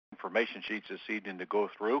information sheets this evening to go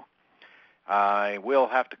through. I will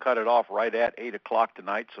have to cut it off right at 8 o'clock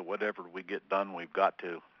tonight, so whatever we get done, we've got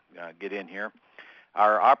to get in here.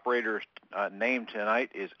 Our operator's name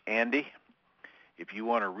tonight is Andy. If you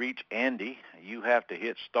want to reach Andy, you have to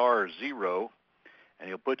hit *0, and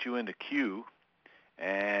he'll put you in the queue.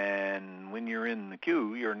 And when you're in the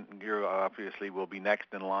queue, you're obviously will be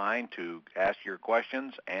next in line to ask your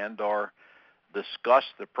questions and or discuss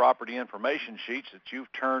the property information sheets that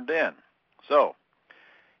you've turned in. So,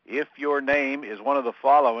 if your name is one of the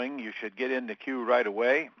following, you should get in the queue right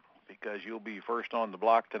away, because you'll be first on the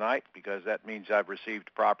block tonight, because that means I've received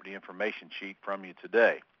a property information sheet from you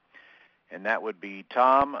today. And that would be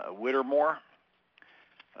Tom Whittemore,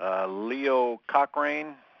 Leo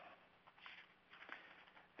Cochrane,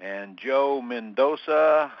 and Joe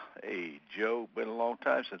Mendoza. Hey, Joe, been a long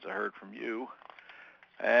time since I heard from you.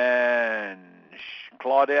 And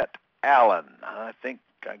Claudette Allen. I think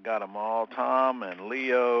I got them all. Tom and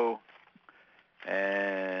Leo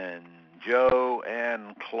and Joe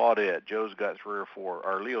and Claudette. Joe's got 3 or 4,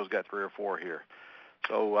 or Leo's got 3 or 4 here.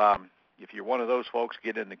 So if you're one of those folks,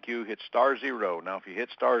 get in the queue, hit *0. Now, if you hit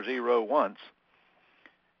 *0 once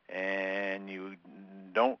and you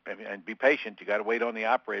don't, and be patient, you got to wait on the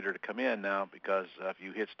operator to come in now, because if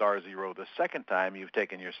you hit *0 the second time, you've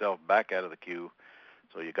taken yourself back out of the queue,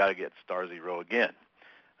 so you got to get *0 again.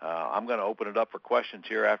 I'm going to open it up for questions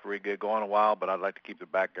here after we get going a while, but I'd like to keep the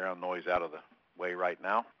background noise out of the way right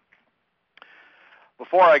now.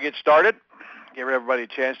 Before I get started, give everybody a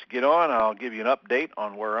chance to get on, I'll give you an update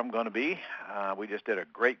on where I'm going to be. We just did a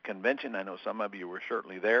great convention. I know some of you were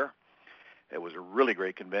certainly there. It was a really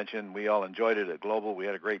great convention. We all enjoyed it at Global. We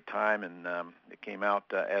had a great time, and it came out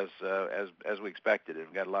as we expected.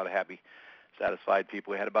 We got a lot of happy, satisfied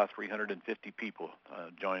people. We had about 350 people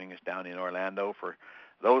joining us down in Orlando for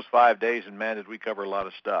those 5 days, and man, did we cover a lot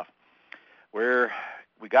of stuff.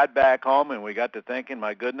 We got back home, and we got to thinking,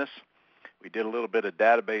 my goodness, we did a little bit of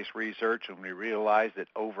database research, and we realized that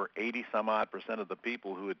over 80-some-odd% of the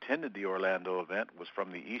people who attended the Orlando event was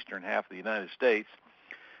from the eastern half of the United States.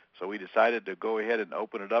 So we decided to go ahead and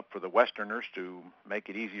open it up for the Westerners to make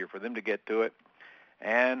it easier for them to get to it.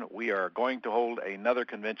 And we are going to hold another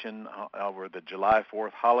convention over the July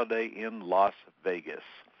 4th holiday in Las Vegas.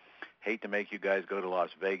 Hate to make you guys go to Las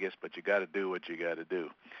Vegas, but you got to do what you got to do.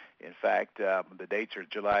 In fact, the dates are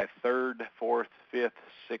July 3rd, 4th, 5th,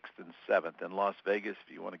 6th, and 7th in Las Vegas.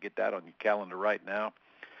 If you want to get that on your calendar right now,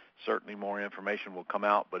 certainly more information will come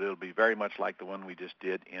out, but it'll be very much like the one we just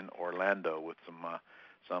did in Orlando with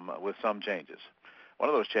some changes. One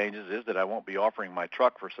of those changes is that I won't be offering my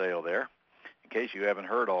truck for sale there. In case you haven't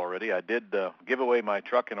heard already, I did give away my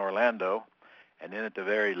truck in Orlando, and then at the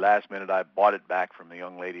very last minute, I bought it back from the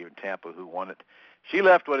young lady in Tampa who won it. She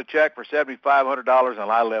left with a check for $7,500,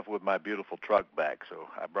 and I left with my beautiful truck back. So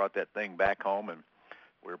I brought that thing back home, and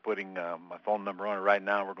we're putting my phone number on it right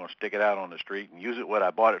now. We're going to stick it out on the street and use it what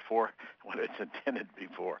I bought it for, what it's intended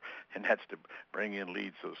before, and that's to bring in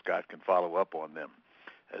leads so Scott can follow up on them.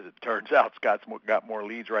 As it turns out, Scott's got more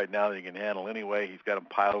leads right now than he can handle anyway. He's got them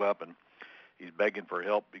piled up, and he's begging for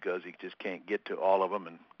help because he just can't get to all of them.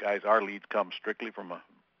 And, guys, our leads come strictly from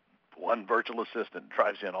one virtual assistant,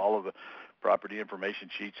 drives in all of the property information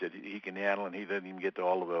sheets that he can handle, and he doesn't even get to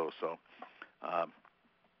all of those. So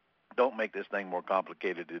don't make this thing more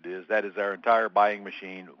complicated than it is. That is our entire buying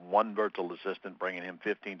machine, one virtual assistant bringing in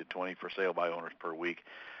 15 to 20 for sale by owners per week,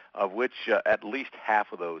 of which at least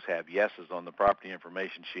half of those have yeses on the property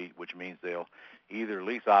information sheet, which means they'll either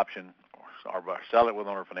lease option or sell it with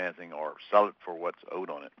owner financing or sell it for what's owed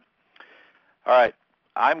on it. All right.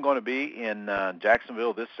 I'm going to be in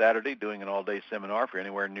Jacksonville this Saturday doing an all-day seminar. If you're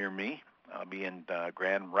anywhere near me, I'll be in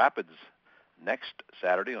Grand Rapids next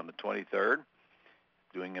Saturday on the 23rd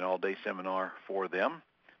doing an all-day seminar for them.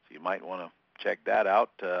 So you might want to check that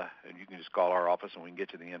out, and you can just call our office and we can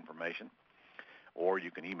get you the information. Or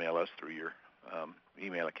you can email us through your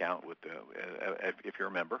email account with if you're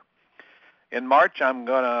a member. In March,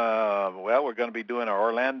 we're going to be doing our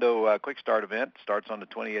Orlando Quick Start event. Starts on the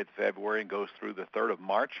 28th of February and goes through the 3rd of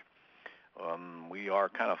March. We are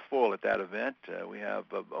kind of full at that event. We have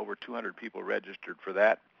over 200 people registered for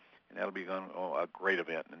that, and that'll be a great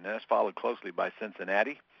event. And that's followed closely by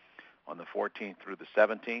Cincinnati on the 14th through the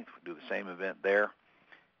 17th. We do the same event there,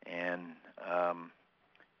 and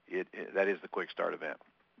that is the Quick Start event.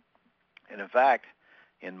 And in fact,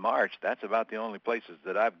 in March, that's about the only places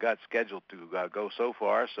that I've got scheduled to go so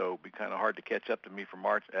far, so it'll be kind of hard to catch up to me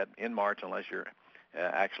in March unless you're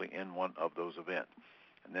actually in one of those events.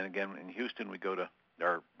 And then again, in Houston,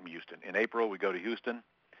 in April, we go to Houston.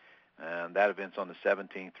 and that event's on the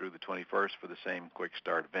 17th through the 21st for the same quick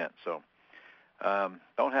start event. So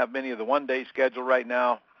don't have many of the one-day schedule right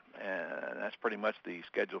now, and that's pretty much the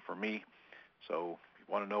schedule for me. So if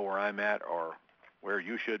you want to know where I'm at or where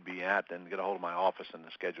you should be at, then get a hold of my office, and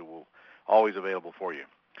the schedule will always available for you.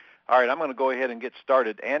 All right, I'm going to go ahead and get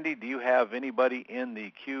started. Andy, do you have anybody in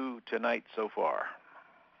the queue tonight so far?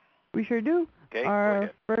 We sure do. Okay,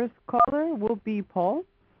 Our first caller will be Paul.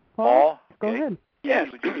 Paul, go ahead. Yes.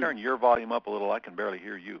 Would you turn your volume up a little? I can barely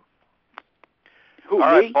hear you. Who,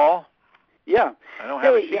 All right, Paul. Yeah. I don't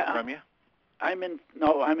have a sheet from you.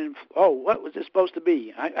 What was this supposed to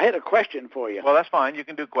be? I had a question for you. Well, that's fine. You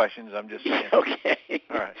can do questions. I'm just saying. Okay.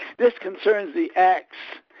 All right. This concerns the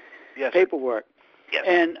ACTS paperwork. Yes.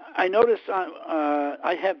 And I noticed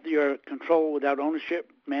I have your control without ownership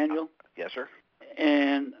manual. Yes, sir.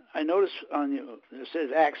 And I noticed it says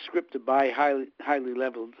ACTS script to buy highly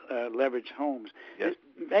leveled leveraged homes. Yes.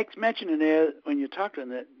 It makes mention in there when you talk to them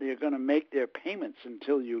that they're going to make their payments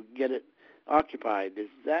until you get it occupied. Is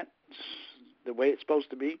that the way it's supposed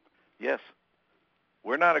to be? Yes.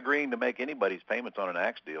 We're not agreeing to make anybody's payments on an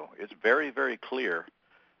ACTS deal. It's very, very clear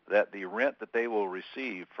that the rent that they will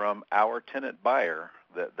receive from our tenant buyer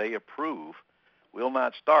that they approve will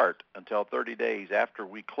not start until 30 days after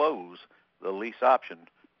we close the lease option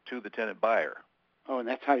to the tenant buyer. Oh, and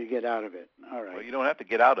that's how you get out of it. All right. Well, you don't have to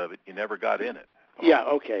get out of it. You never got in it. Yeah,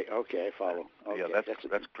 okay, I follow. Okay, yeah,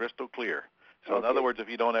 that's crystal clear. So in other words, if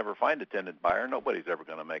you don't ever find a tenant buyer, nobody's ever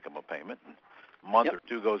going to make them a payment. A month or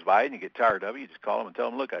two goes by and you get tired of it, you just call them and tell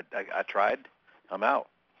them, look, I tried, I'm out.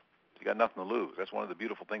 You got nothing to lose. That's one of the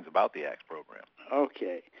beautiful things about the ACTS program.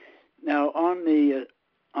 Okay. Now on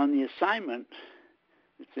the assignment,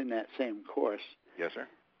 it's in that same course. Yes, sir.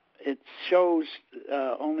 It shows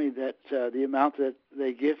only that the amount that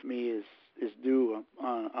they give me is due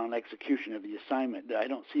on execution of the assignment. I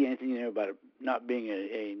don't see anything there about it not being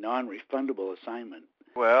a non-refundable assignment.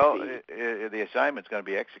 Well, the assignment's going to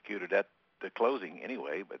be executed at the closing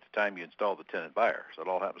anyway, but at the time you install the tenant buyer, so it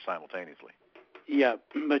all happens simultaneously. Yeah,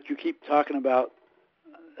 but you keep talking about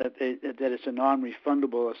that it's a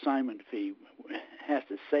non-refundable assignment fee. It has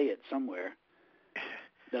to say it somewhere,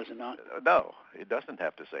 does it not? No, it doesn't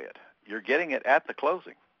have to say it. You're getting it at the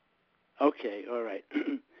closing. Okay, all right.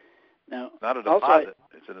 Now, not a deposit.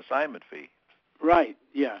 It's an assignment fee. Right,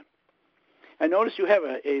 yeah. I notice you have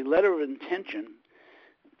a letter of intention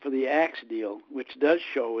for the ACTS deal, which does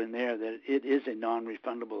show in there that it is a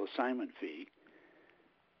non-refundable assignment fee.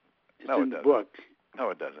 It's in the book. No,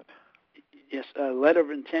 it doesn't. Yes, a letter of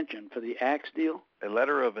intention for the ACTS deal? A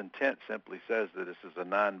letter of intent simply says that this is a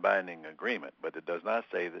non-binding agreement, but it does not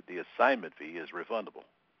say that the assignment fee is refundable.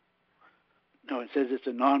 No, it says it's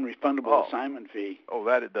a non-refundable assignment fee. Oh,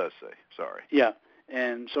 that it does say. Sorry. Yeah,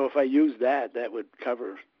 and so if I use that would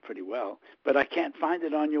cover pretty well. But I can't find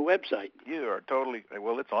it on your website. You are totally,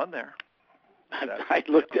 well, it's on there. I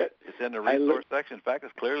looked at it. It's in the resource section. In fact,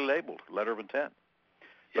 it's clearly labeled letter of intent.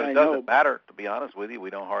 But yeah, it doesn't matter, to be honest with you. We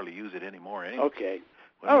don't hardly use it anymore anyway. Okay.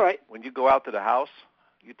 All right. When you go out to the house,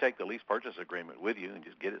 you take the lease purchase agreement with you and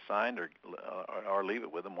just get it signed or leave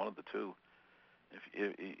it with them, one of the two.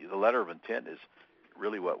 If the letter of intent is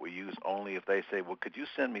really what we use only if they say, well, could you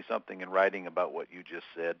send me something in writing about what you just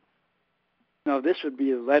said? No, this would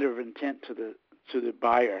be a letter of intent to the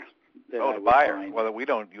buyer. The buyer. Well, we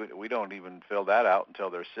don't even fill that out until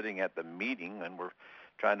they're sitting at the meeting and we're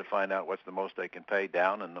trying to find out what's the most they can pay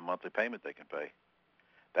down and the monthly payment they can pay.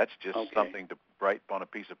 That's just something to write on a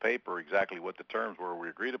piece of paper exactly what the terms were we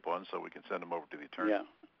agreed upon so we can send them over to the attorney. Yeah.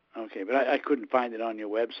 Okay, but I couldn't find it on your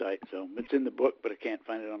website, so it's in the book, but I can't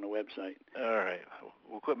find it on the website. All right.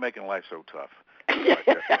 We'll quit making life so tough.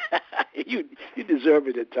 You deserve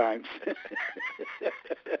it at times.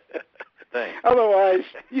 Thanks. Otherwise,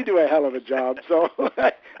 you do a hell of a job, so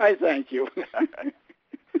I thank you.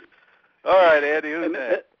 All right, Andy, who's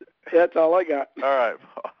next? That's all I got. All right.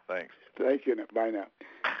 Thanks. Thank you. Bye now.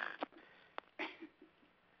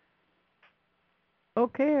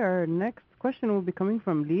 Okay, our next question will be coming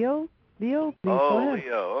from Leo. Leo, please go ahead.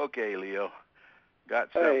 Leo. Okay, Leo.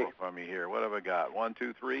 Got several from you here. What have I got? 1,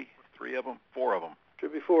 2, 3? 3 of them? 4 of them?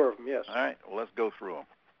 Should be 4 of them, yes. All right. Well, let's go through them.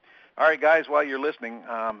 All right, guys, while you're listening,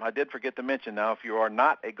 I did forget to mention now, if you are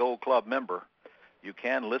not a Gold Club member, you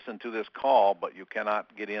can listen to this call, but you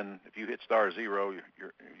cannot get in. If you hit *0, it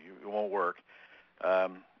won't work.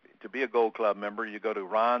 To be a Gold Club member, you go to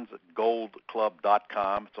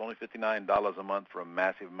ronsgoldclub.com. It's only $59 a month for a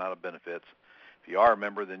massive amount of benefits. If you are a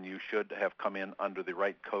member, then you should have come in under the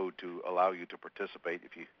right code to allow you to participate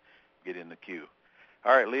if you get in the queue.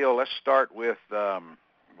 All right, Leo, let's start with,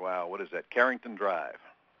 what is that, Carrington Drive.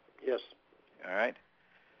 Yes. All right.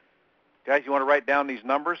 Guys, you want to write down these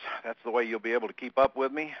numbers? That's the way you'll be able to keep up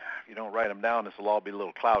with me. If you don't write them down, this will all be a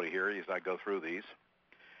little cloudy here as I go through these.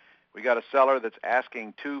 We got a seller that's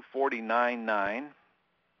asking $249.9,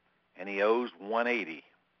 and he owes $180.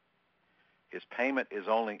 His payment is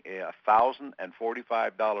only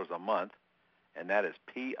 $1,045 a month, and that is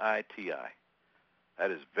PITI.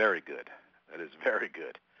 That is very good. That is very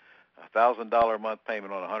good. $1,000 a month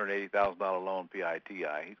payment on a $180,000 loan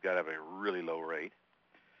PITI. He's got to have a really low rate.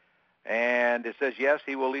 And it says, yes,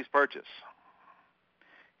 he will lease purchase.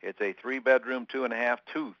 It's a 3-bedroom, 2.5,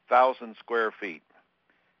 2,000 square feet.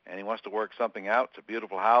 And he wants to work something out. It's a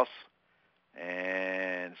beautiful house.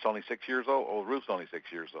 And it's only 6 years old. Oh, the roof's only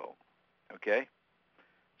 6 years old. Okay?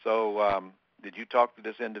 So did you talk to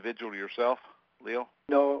this individual yourself, Leo?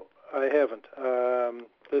 No, I haven't.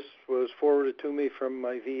 This was forwarded to me from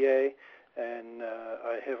my VA, and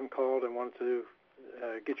I haven't called. I wanted to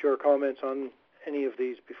get your comments on any of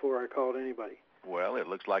these before I called anybody. Well, it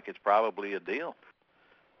looks like it's probably a deal.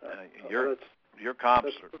 Your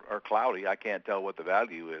comps are cloudy. I can't tell what the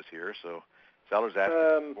value is here, so seller's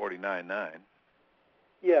asking $49.9.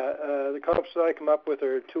 Yeah, the comps that I come up with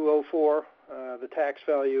are 204. The tax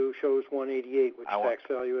value shows 188, which tax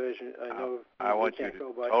value is. I want you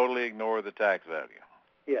to totally ignore the tax value.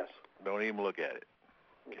 Yes. Don't even look at it.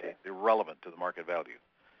 Okay. It's irrelevant to the market value.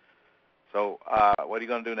 So what are you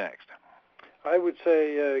going to do next? I would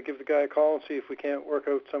say give the guy a call and see if we can't work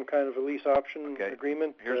out some kind of a lease option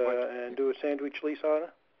agreement and do a sandwich lease on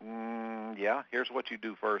it. Yeah, here's what you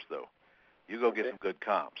do first, though. You go get some good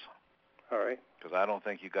comps. All right. Because I don't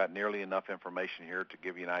think you got nearly enough information here to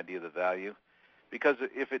give you an idea of the value. Because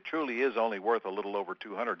if it truly is only worth a little over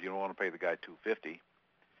 $200, you don't want to pay the guy $250.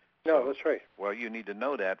 No, that's right. Well, you need to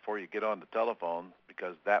know that before you get on the telephone,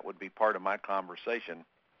 because that would be part of my conversation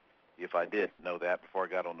if I did know that before I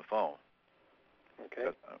got on the phone. Okay.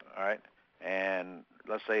 All right. And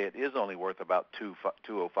let's say it is only worth about $205,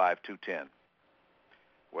 $210.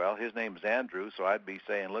 Well, his name is Andrew, so I'd be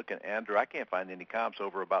saying, look, Andrew, I can't find any comps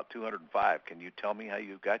over about $205. Can you tell me how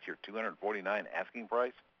you got your $249 asking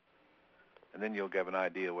price? And then you'll give an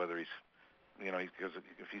idea whether he's, because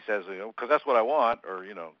if he says, because that's what I want, or,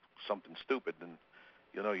 something stupid, then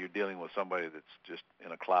you're dealing with somebody that's just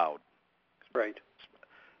in a cloud. Right.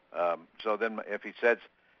 So then if he says,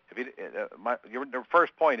 your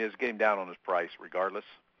first point is getting down on his price regardless,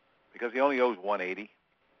 because he only owes $180.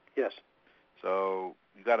 Yes. So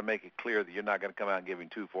you got to make it clear that you're not going to come out and give him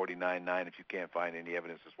 $249.9 if you can't find any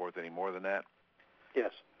evidence that's worth any more than that.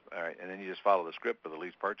 Yes. All right, and then you just follow the script for the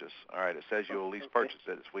lease purchase. All right, it says you'll lease purchase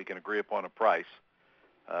it so we can agree upon a price,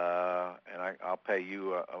 and I'll pay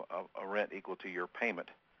you a rent equal to your payment,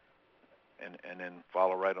 and then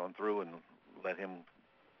follow right on through and let him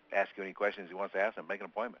ask you any questions he wants to ask and make an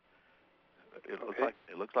appointment.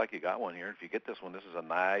 It looks like you got one here. If you get this one, this is a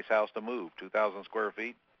nice house to move. 2,000 square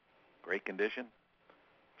feet, great condition,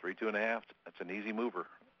 3, 2.5. That's an easy mover.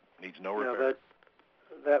 Needs no repair. Now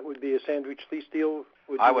that would be a sandwich lease deal.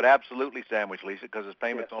 I would absolutely sandwich lease it because his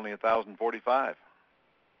payment's only $1,045.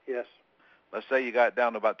 Yes. Let's say you got it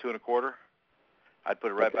down to about 2.25. I'd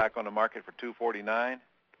put it right back on the market for $249.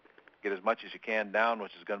 Get as much as you can down,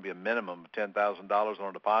 which is going to be a minimum of $10,000 on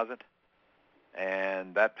a deposit.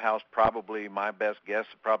 And that house probably, my best guess,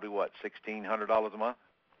 probably what, $1,600 a month?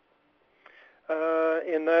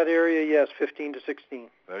 In that area, yes, 15 to 16.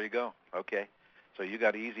 There you go. Okay. So you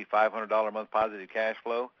got easy $500 a month positive cash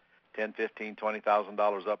flow, $10,000, $15,000,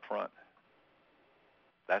 $20,000 up front.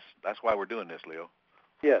 That's why we're doing this, Leo.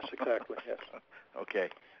 Yes, exactly. Yes. Okay.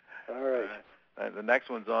 All right. The next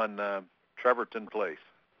one's on Trevorton Place.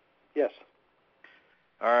 Yes.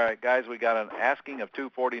 All right, guys, we got an asking of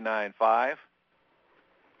 $249.5.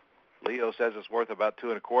 Leo says it's worth about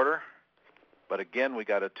 2.25. But again, we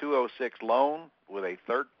got a $206 loan with a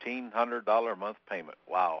 $1,300 a month payment.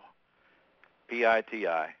 Wow.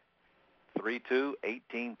 PITI, 3.2,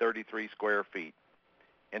 1,833 square feet.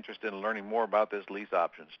 Interested in learning more about this lease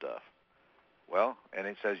option stuff. Well, and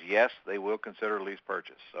it says, yes, they will consider lease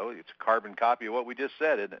purchase. So it's a carbon copy of what we just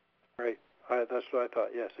said, isn't it? Right. That's what I thought.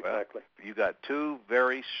 Yes, exactly. Well, you got two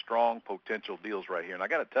very strong potential deals right here. And I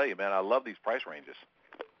got to tell you, man, I love these price ranges.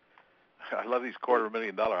 I love these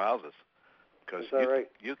 $250,000 houses because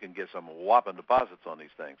you can get some whopping deposits on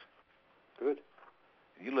these things. Good.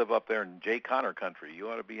 You live up there in Jay Connor country. You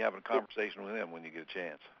ought to be having a conversation with him when you get a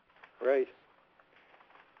chance. Right.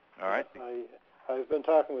 All right. I've been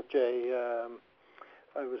talking with Jay.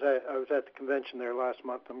 I was at the convention there last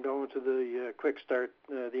month. I'm going to the Quick Start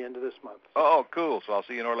the end of this month. Oh, cool. So I'll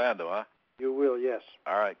see you in Orlando, huh? You will, yes.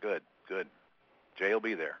 All right, good. Jay will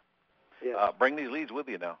be there. Yes. Bring these leads with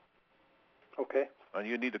you now. Okay. And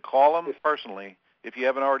you need to call them personally if you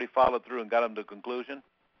haven't already followed through and got them to conclusion.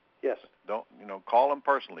 Yes. Don't call them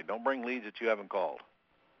personally. Don't bring leads that you haven't called.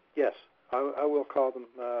 Yes, I will call them.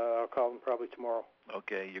 I'll call them probably tomorrow.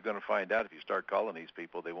 Okay, you're going to find out if you start calling these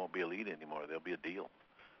people, they won't be a lead anymore. They'll be a deal.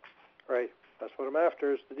 Right. That's what I'm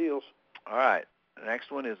after is the deals. All right. The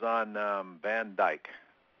next one is on Van Dyke.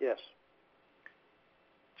 Yes.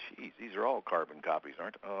 Jeez, these are all carbon copies,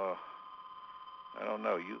 aren't they? I don't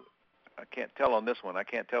know. I can't tell on this one. I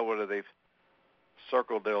can't tell whether they've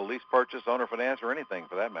circled their lease purchase, owner finance, or anything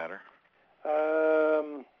for that matter.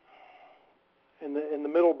 In the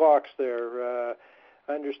middle box there,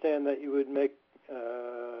 I understand that you would make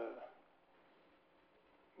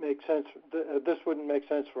sense. This wouldn't make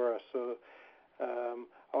sense for us, so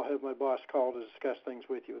I'll have my boss call to discuss things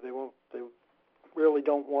with you. They really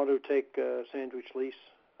don't want to take a sandwich lease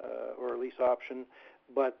or a lease option,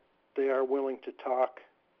 but they are willing to talk.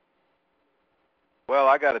 Well,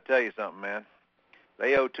 I got to tell you something, man.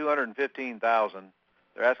 They owe $215,000.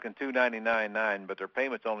 They're asking $299,900, but their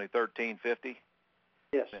payment's only $1,350.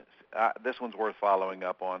 Yes. This one's worth following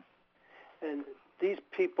up on. And these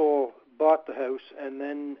people bought the house and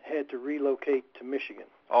then had to relocate to Michigan.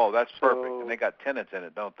 Oh, that's perfect. And they got tenants in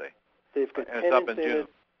it, don't they? They've got and tenants it's up in June. it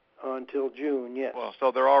until June. Yes. Well,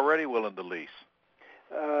 so they're already willing to lease.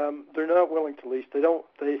 They're not willing to lease.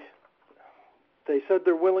 They said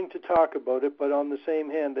they're willing to talk about it, but on the same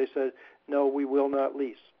hand, they said no, we will not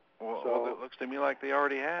lease. Well, it looks to me like they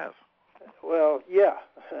already have. Well, yeah,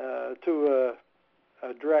 to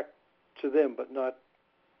a direct to them, but not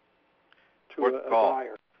to a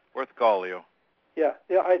buyer. Worth a call, Leo. Yeah,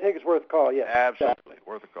 I think it's worth a call. Yeah, absolutely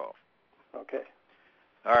worth a call. Okay.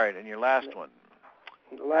 All right, and your last one.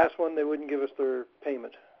 The last one, they wouldn't give us their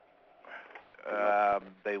payment.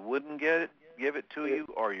 They wouldn't give it to you,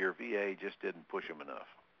 or your VA just didn't push them enough?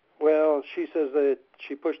 Well, she says that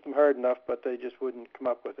she pushed them hard enough, but they just wouldn't come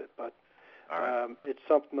up with it. But it's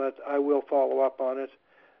something that I will follow up on it.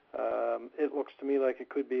 It looks to me like it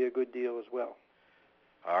could be a good deal as well.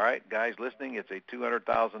 All right, guys listening, it's a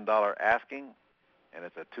 $200,000 asking, and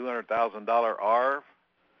it's a $200,000 ARV,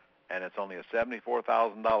 and it's only a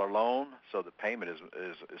 $74,000 loan, so the payment is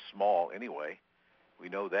small anyway. We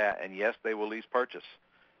know that, and yes, they will lease purchase.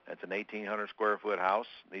 It's an 1,800 square foot house,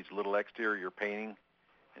 needs a little exterior painting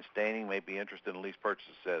and staining. May be interested in lease purchase.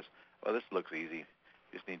 Says, well, this looks easy.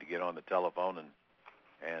 Just need to get on the telephone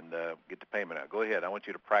and get the payment out. Go ahead. I want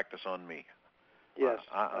you to practice on me. Yes.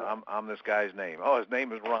 I'm this guy's name. Oh, his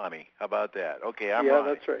name is Ronnie. How about that? Okay, I'm Ronnie. Ronnie.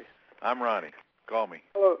 Yeah, that's right. I'm Ronnie. Call me.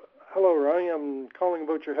 Hello, Ronnie. I'm calling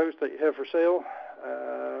about your house that you have for sale.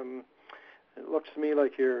 It looks to me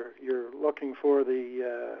like you're looking for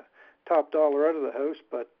the top dollar out of the house,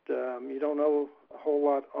 but you don't know a whole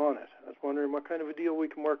lot on it. I was wondering what kind of a deal we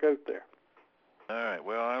can work out there. All right.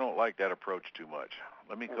 Well, I don't like that approach too much.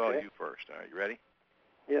 Let me call you first. All right, you ready?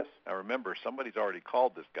 Yes. Now remember, somebody's already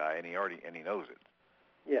called this guy, and he knows it.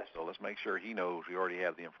 Yes. So let's make sure he knows we already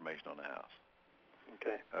have the information on the house.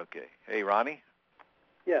 Okay. Okay. Hey, Ronnie?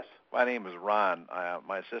 Yes. My name is Ron.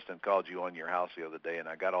 My assistant called you on your house the other day, and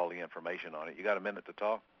I got all the information on it. You got a minute to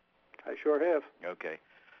talk? I sure have. Okay.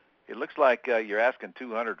 It looks like you're asking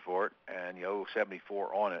 $200 for it, and you owe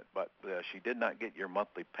 $74 on it, but she did not get your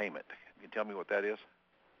monthly payment. Can you tell me what that is?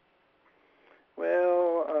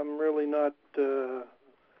 Well, I'm really not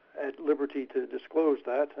at liberty to disclose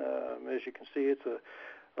that. As you can see, it's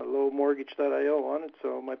a low mortgage that I owe on it,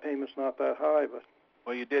 so my payment's not that high. But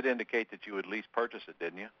well, you did indicate that you would lease purchase it,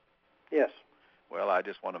 didn't you? Yes. Well, I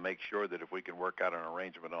just want to make sure that if we can work out an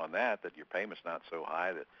arrangement on that your payment's not so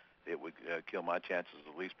high that it would kill my chances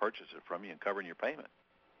of lease purchase it from you and covering your payment.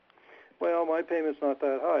 Well, my payment's not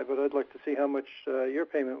that high, but I'd like to see how much your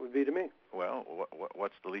payment would be to me. Well,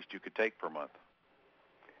 what's the least you could take per month?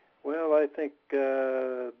 Well, I think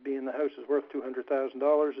being the house is worth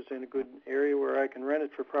 $200,000, it's in a good area where I can rent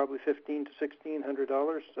it for probably $1,500 to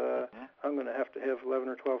 $1,600. I'm going to have $1,100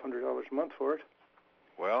 or $1,200 a month for it.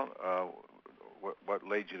 Well, what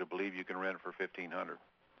led you to believe you can rent it for $1,500?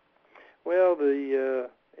 Well, the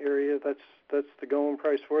area that's the going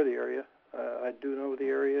price for the area. I do know the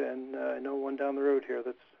area, and I know one down the road here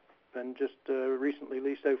that's been just recently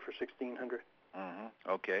leased out for $1,600.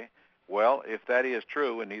 Okay. Well, if that is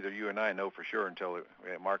true, and neither you and I know for sure until the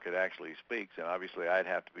market actually speaks, and obviously I'd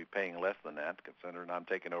have to be paying less than that, considering I'm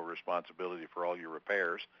taking over responsibility for all your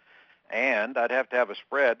repairs, and I'd have to have a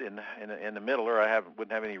spread in the middle, or I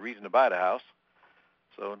wouldn't have any reason to buy the house.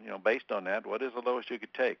 So, based on that, what is the lowest you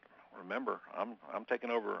could take? Remember, I'm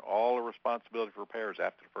taking over all the responsibility for repairs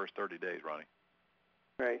after the first 30 days, Ronnie.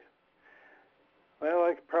 Right. Well,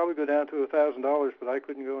 I could probably go down to $1,000, but I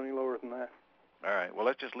couldn't go any lower than that. All right. Well,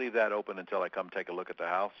 let's just leave that open until I come take a look at the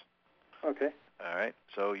house. Okay. All right.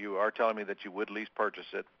 So you are telling me that you would lease purchase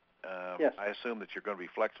it. Yes. I assume that you're going to be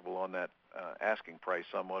flexible on that asking price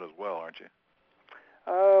somewhat as well, aren't you?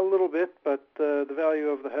 A little bit, but the value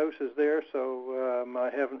of the house is there, so I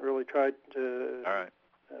haven't really tried to All right.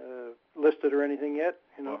 list it or anything yet.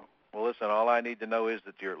 Well, listen, all I need to know is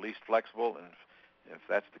that you're at least flexible, and if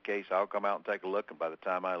that's the case, I'll come out and take a look, and by the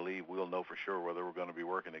time I leave, we'll know for sure whether we're going to be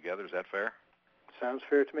working together. Is that fair? Sounds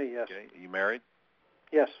fair to me, yes. Okay. Are you married?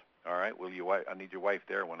 Yes. All right. Well, I need your wife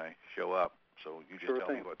there when I show up, so you just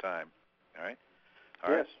tell me what time. All right?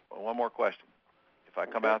 All right. Well, one more question. If I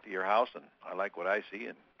come out to your house and I like what I see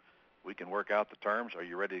and we can work out the terms, are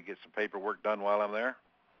you ready to get some paperwork done while I'm there?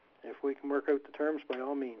 If we can work out the terms, by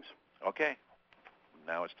all means. Okay.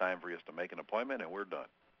 Now it's time for us to make an appointment, and we're done.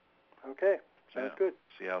 Okay. Sounds good.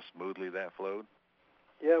 See how smoothly that flowed?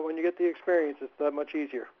 Yeah, when you get the experience, it's that much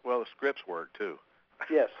easier. Well, the scripts work, too.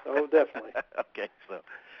 Yes. Oh, definitely. Okay. So,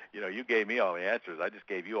 you gave me all the answers. I just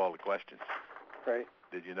gave you all the questions. Right.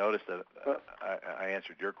 Did you notice that I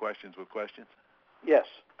answered your questions with questions? Yes.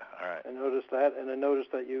 All right. I noticed that, and I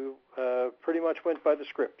noticed that you pretty much went by the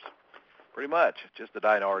scripts. Pretty much. Just that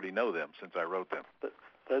I already know them since I wrote them.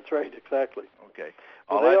 That's right, exactly. Okay.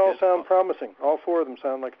 Well, they all sound promising. All four of them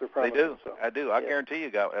sound like they're promising. They do. So. I do. I guarantee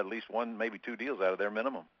you got at least one, maybe two deals out of their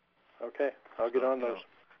minimum. Okay. I'll get on those.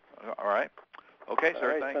 All right. Okay, sir. All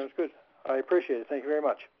right, thanks. Sounds good. I appreciate it. Thank you very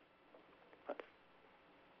much.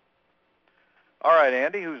 All right,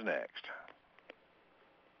 Andy, who's next?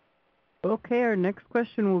 Okay, our next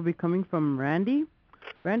question will be coming from Randy.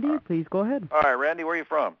 Randy, please go ahead. All right, Randy, where are you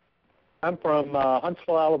from? I'm from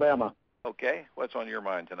Huntsville, Alabama. Okay. What's on your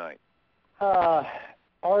mind tonight?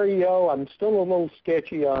 REO, I'm still a little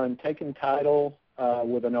sketchy on taking title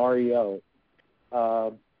with an REO.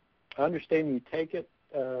 I understand you take it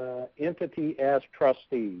entity as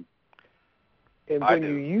trustee. And when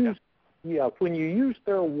when you use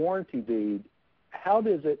their warranty deed, how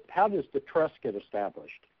does the trust get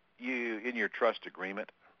established? In your trust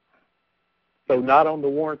agreement. So not on the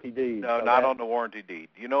warranty deed. No, not on the warranty deed.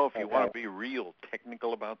 If you want to be real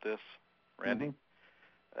technical about this, Randy,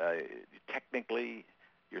 technically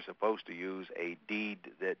you're supposed to use a deed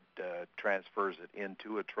that transfers it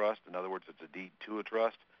into a trust. In other words, it's a deed to a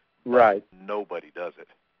trust. Right. Nobody does it.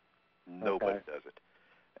 Nobody does it.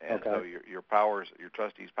 And so your powers, your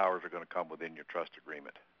trustee's powers are going to come within your trust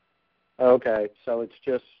agreement. Okay, so it's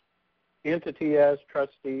just entity as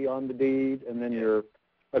trustee on the deed, and then your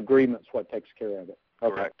agreement's what takes care of it.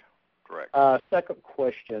 Okay. Correct. Second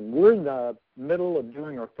question. We're in the middle of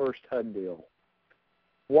doing our first HUD deal.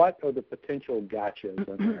 What are the potential gotchas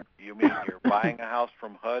in there? You mean you're buying a house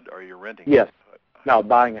from HUD or you're renting Yes. from HUD? No,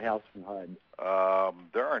 buying a house from HUD.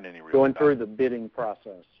 There aren't any real Going through the bidding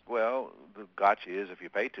process. Well, the gotcha is if you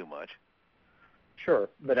pay too much. Sure,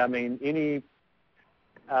 but I mean, any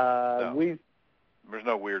no. There's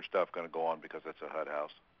no weird stuff going to go on because it's a HUD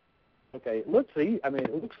house. Okay, let's see. I mean,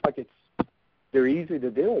 it looks like they're easy to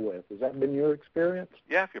deal with. Has that been your experience?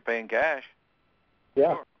 Yeah, if you're paying cash.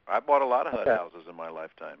 Yeah. Sure. I bought a lot of HUD houses in my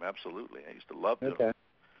lifetime. Absolutely, I used to love them. Okay.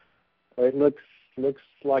 Well, it looks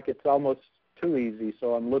like it's almost too easy,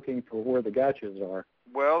 so I'm looking for where the gotchas are.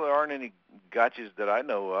 Well, there aren't any gotchas that I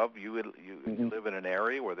know of. You live in an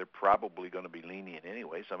area where they're probably going to be lenient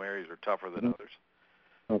anyway. Some areas are tougher than others.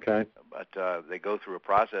 Okay. But they go through a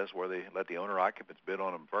process where they let the owner-occupants bid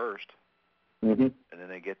on them first, and then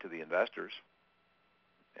they get to the investors,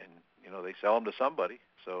 and they sell them to somebody.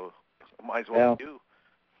 So might as well be you.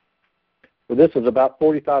 Well, this is about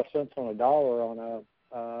 45 cents on a dollar on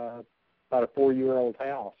about a 4-year-old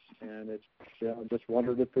house, and it's just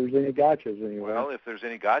wondered if there's any gotchas anywhere. Well, if there's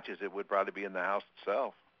any gotchas, it would probably be in the house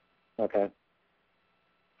itself. Okay.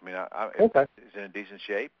 I mean, is it in decent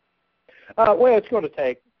shape? Well, it's going to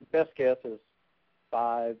take, best guess is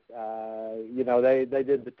 5. They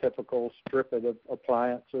did the typical strip of the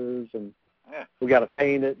appliances, and we got to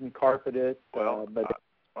paint it and carpet it. Well,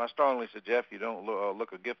 I strongly suggest you don't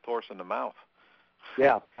look a gift horse in the mouth.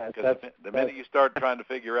 Yeah. Because the minute you start trying to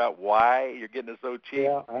figure out why you're getting it so cheap,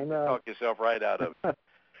 I know. you talk yourself right out of it.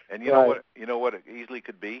 And you know what it easily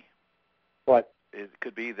could be? What? It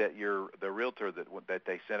could be that the realtor that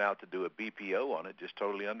they sent out to do a BPO on it just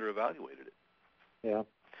totally underevaluated it. Yeah.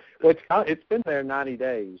 Well, it's been there 90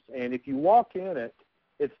 days, and if you walk in it,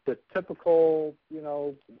 it's the typical,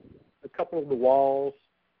 a couple of the walls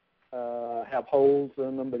have holes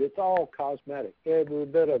in them, but it's all cosmetic. Every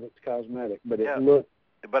bit of it's cosmetic, but it looks.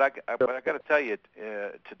 But I got to tell you,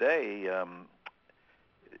 today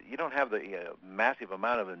you don't have the massive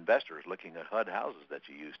amount of investors looking at HUD houses that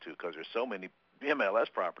you used to, because there's so many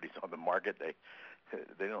MLS properties on the market.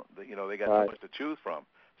 They don't, they got so much to choose from.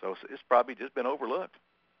 So it's probably just been overlooked,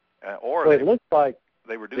 or well, it looks like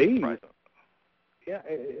they reduced the price. Yeah,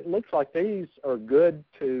 it looks like these are good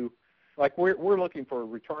to, like we're looking for a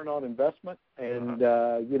return on investment, and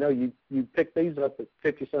you pick these up at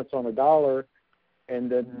 50 cents on the dollar, and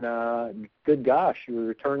then good gosh, your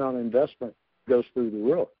return on investment goes through the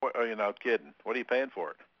roof. Are you not kidding? What are you paying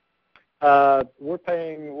for it? We're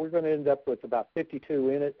going to end up with about 52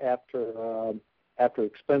 in it after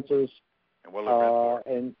expenses. And what will it rent for?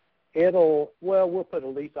 And we'll put a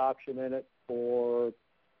lease option in it for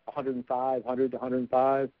 $100 to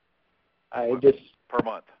 $105. Per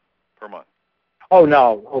month. Oh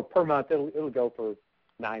no! Oh, per month it'll go for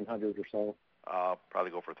 $900 or so. Probably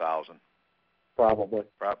go for $1,000. Probably.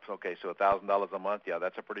 Okay, so $1,000 a month. Yeah,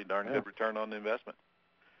 that's a pretty darn good return on the investment.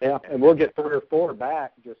 Yeah, and we'll get 3 or 4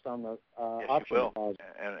 back just on the option. Yes, you will. Deposit.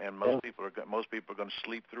 And most people are going to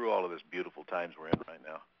sleep through all of this beautiful times we're in right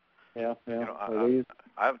now. Yeah.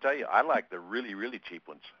 I'll tell you, I like the really, really cheap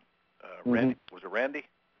ones. Randy, was it Randy?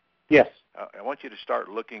 Yes. I want you to start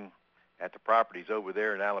looking at the properties over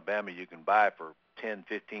there in Alabama you can buy for $10,000,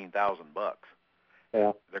 $15,000.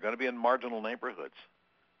 Yeah. They're going to be in marginal neighborhoods,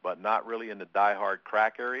 but not really in the die-hard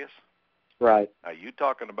crack areas. Right. Now, you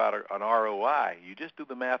talking about an ROI, you just do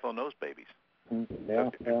the math on those babies.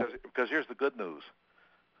 Because here's the good news.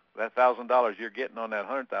 That $1,000 you're getting on that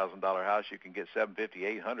 $100,000 house, you can get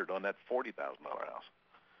 $750, $800 on that $40,000 house.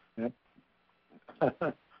 Yep.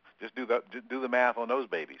 Just do the math on those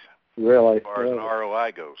babies. Really. As far as an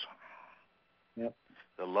ROI goes. Yep.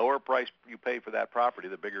 The lower price you pay for that property,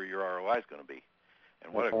 the bigger your ROI is going to be.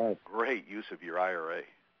 And what a great use of your IRA.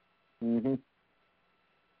 Mm-hmm.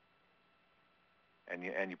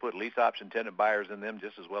 And you put lease option tenant buyers in them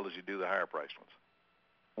just as well as you do the higher priced ones.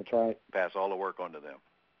 That's right. Pass all the work onto them.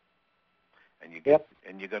 And you're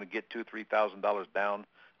going to get $2,000-$3,000 down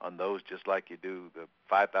on those, just like you do the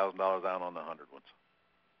 $5,000 down on the 100 ones.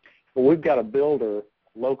 Well, we've got a builder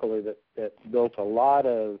locally that built a lot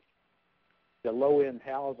of the low-end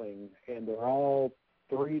housing, and they're all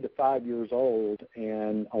 3 to 5 years old,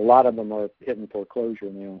 and a lot of them are hitting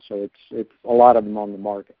foreclosure now. So it's a lot of them on the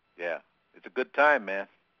market. Yeah, it's a good time, man.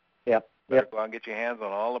 Yep. Better go out and get your hands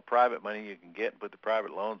on all the private money you can get and put the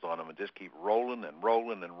private loans on them, and just keep rolling and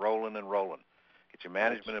rolling and rolling and rolling. Get your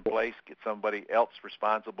management in place. Get somebody else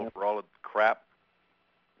responsible for all of the crap,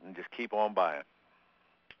 and just keep on buying.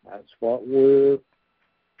 That's what we're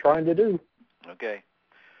trying to do. Okay.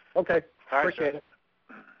 Okay. All right, appreciate sir. it.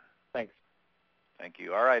 Thanks. Thank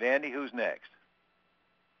you. All right, Andy, who's next?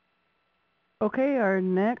 Okay, our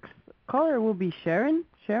next caller will be Sharon.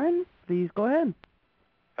 Sharon, please go ahead.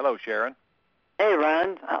 Hello, Sharon. Hey,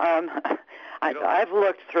 Ron. I've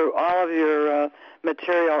looked through all of your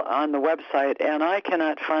material on the website, and I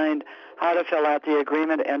cannot find how to fill out the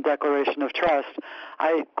agreement and declaration of trust.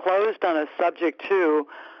 I closed on a subject 2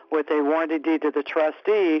 with a warranty deed to the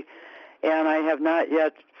trustee, and I have not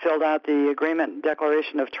yet filled out the agreement and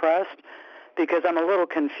declaration of trust because I'm a little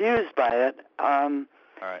confused by it. All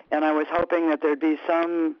right. And I was hoping that there'd be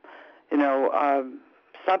some,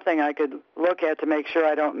 something I could look at to make sure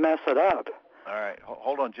I don't mess it up. All right.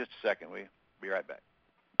 Hold on just a second. We'll be right back.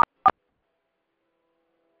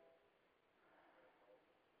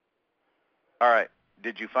 All right.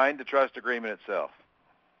 Did you find the trust agreement itself?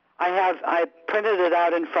 I printed it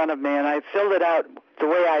out in front of me, and I filled it out the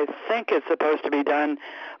way I think it's supposed to be done,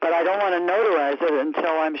 but I don't want to notarize it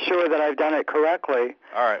until I'm sure that I've done it correctly.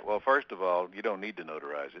 All right. Well, first of all, you don't need to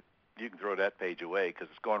notarize it. You can throw that page away because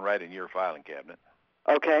it's going right in your filing cabinet.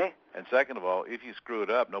 Okay. And second of all, if you screw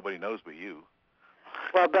it up, nobody knows but you.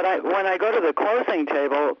 Well, but when I go to the closing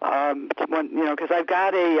table, because I've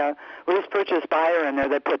got a lease purchase buyer in there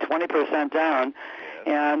that put 20% down,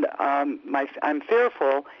 and I'm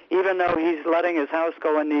fearful, even though he's letting his house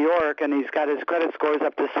go in New York and he's got his credit scores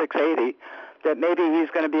up to 680, that maybe he's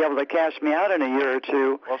going to be able to cash me out in a year or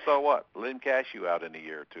two. Well, so what? Let him cash you out in a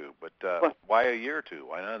year or two. But why a year or two?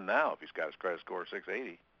 Why not now if he's got his credit score of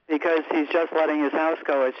 680? Because he's just letting his house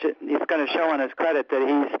go. He's going to show on his credit that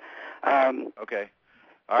he's... okay.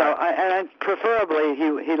 All right. And preferably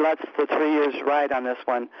he lets the 3 years ride on this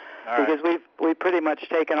one, because we've pretty much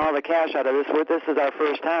taken all the cash out of this. This is our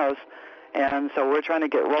first house, and so we're trying to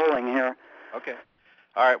get rolling here. Okay.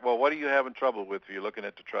 All right. Well, what are you having trouble with if you're looking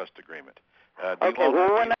at the trust agreement?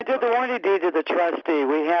 Well, when I did the warranty deed to the trustee,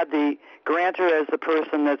 we had the grantor as the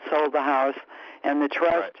person that sold the house, and the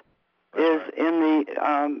trust is in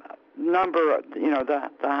the number, the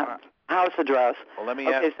house address. Well, let me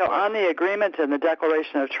ask. Okay, so on the agreement and the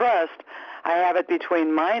declaration of trust, I have it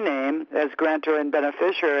between my name as grantor and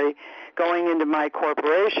beneficiary going into my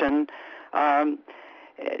corporation, and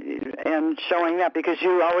showing that, because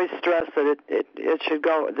you always stress that it should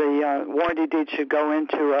go, the warranty deed should go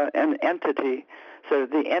into an entity. So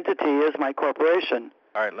the entity is my corporation.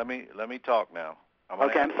 All right, let me talk now.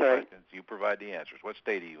 Okay, I'm sorry. Questions. You provide the answers. What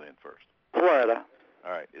state are you in first? Florida.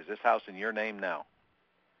 All right. Is this house in your name now?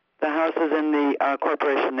 The house is in the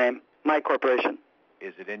corporation name, my corporation.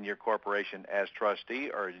 Is it in your corporation as trustee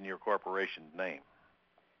or in your corporation name?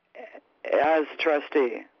 As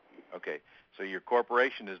trustee. Okay. So your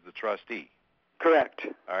corporation is the trustee. Correct.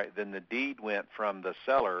 All right. Then the deed went from the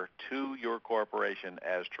seller to your corporation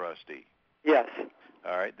as trustee. Yes.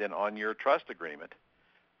 All right. Then on your trust agreement,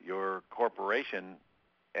 your corporation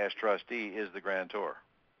as trustee is the grantor.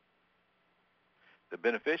 The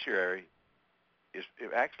beneficiary is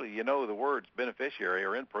actually, you know, the words beneficiary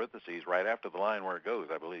are in parentheses right after the line where it goes,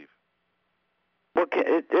 I believe. Well,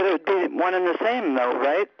 it would be one and the same, though,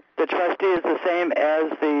 right? The trustee is the same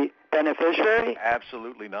as the beneficiary?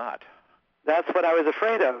 Absolutely not. That's what I was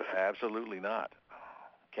afraid of. Absolutely not.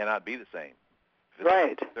 Cannot be the same.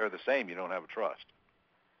 Right. If they're the same, you don't have a trust.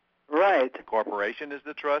 Right. The corporation is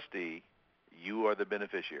the trustee. You are the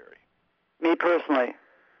beneficiary. Me personally.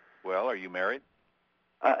 Well, are you married?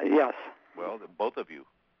 Yes. Well, both of you.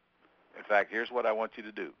 In fact, here's what I want you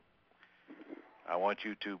to do. I want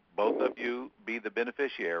you to, both of you, be the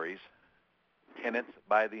beneficiaries, tenants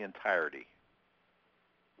by the entirety.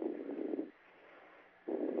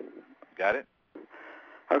 Got it?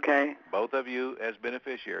 Okay. Both of you as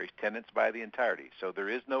beneficiaries, tenants by the entirety. So there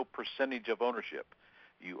is no percentage of ownership.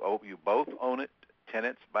 You both own it,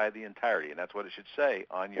 tenants by the entirety, and that's what it should say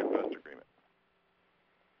on your trust agreement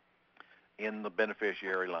in the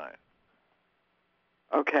beneficiary line.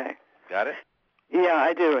 Okay. Got it? Yeah,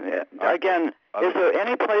 I do. Again, is there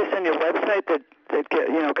any place in your website that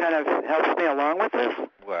kind of helps me along with this?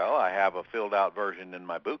 Well, I have a filled-out version in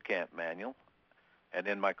my boot camp manual, and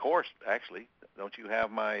in my course, actually. Don't you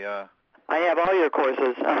have my... I have all your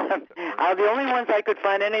courses. The only ones I could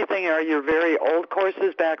find anything are your very old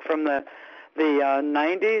courses back from the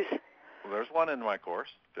 90s. Well, there's one in my course,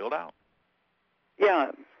 filled out.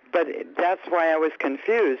 Yeah, but that's why I was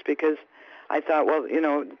confused, because I thought, well,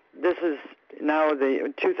 this is now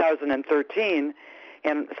the 2013,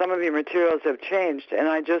 and some of your materials have changed, and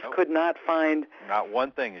I just could not find... Not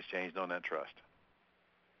one thing has changed on that trust.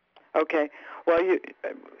 Okay. Well,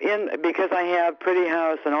 because I have Pretty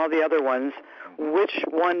House and all the other ones, which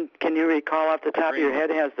one can you recall off the top of your head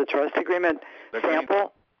has the trust agreement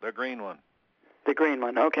sample? The green one. The green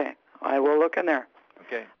one. Okay. I will look in there.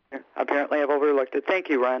 Okay. Apparently I've overlooked it. Thank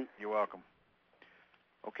you, Ron. You're welcome.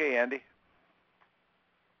 Okay, Andy.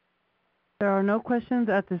 There are no questions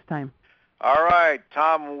at this time. All right.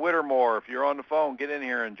 Tom Whittemore, if you're on the phone, get in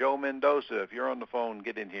here. And Joe Mendoza, if you're on the phone,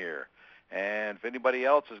 get in here. And if anybody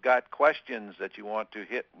else has got questions that you want to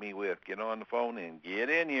hit me with, get on the phone and get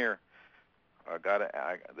in here.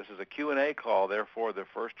 This is a Q&A call, therefore the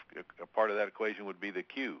first part of that equation would be the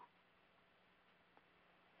Q.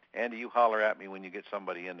 Andy, you holler at me when you get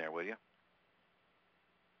somebody in there, will you?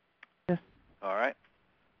 Yes. All right.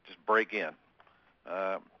 Just break in.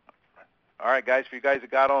 All right, guys, for you guys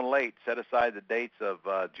that got on late, set aside the dates of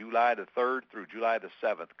July the 3rd through July the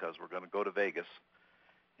 7th, because we're going to go to Vegas.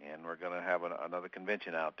 And we're going to have another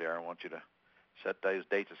convention out there. I want you to set those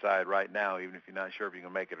dates aside right now, even if you're not sure if you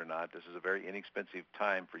can make it or not. This is a very inexpensive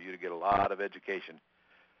time for you to get a lot of education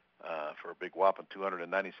for a big whopping $297,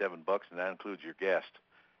 and that includes your guest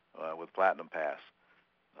with Platinum Pass.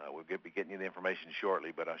 We'll be getting you the information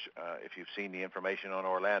shortly, but if you've seen the information on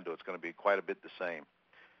Orlando, it's going to be quite a bit the same.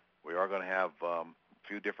 We are going to have a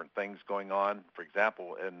few different things going on. For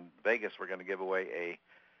example, in Vegas, we're going to give away a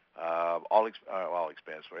all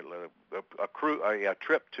expense, a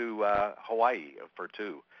trip to Hawaii for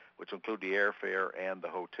two, which will include the airfare and the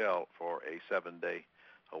hotel for a 7-day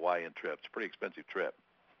Hawaiian trip. It's a pretty expensive trip,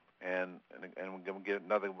 and we're going to get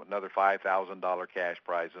another $5,000 cash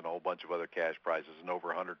prize and a whole bunch of other cash prizes and over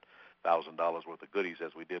 $100,000 worth of goodies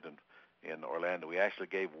as we did in Orlando. We actually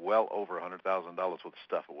gave well over $100,000 worth of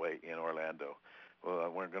stuff away in Orlando.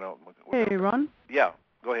 We're going to. Hey, Ron. Yeah,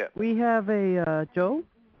 go ahead. We have a Joe.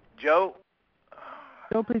 Joe?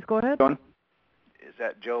 Joe, please go ahead. Is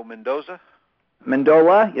that Joe Mendoza?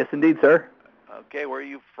 Mendola, yes indeed, sir. Okay, where are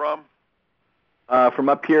you from? From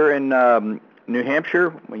up here in New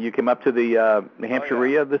Hampshire, when you came up to the New Hampshire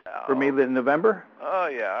RIA for me in November. Oh,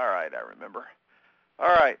 yeah, all right, I remember.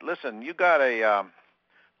 All right, listen, you got a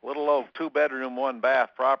little old 2-bedroom,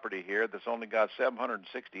 1-bath property here that's only got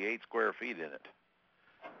 768 square feet in it.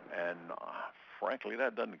 And frankly,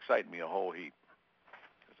 that doesn't excite me a whole heap.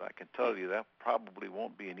 Because I can tell you that probably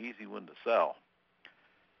won't be an easy one to sell.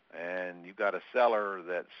 And you've got a seller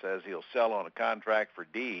that says he'll sell on a contract for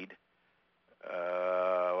deed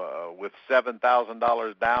with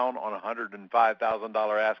 $7,000 down on a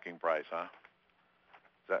 $105,000 asking price, huh?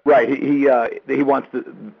 Right. He wants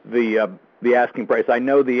the asking price. I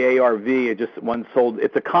know the ARV. It just one sold.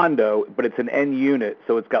 It's a condo, but it's an N unit,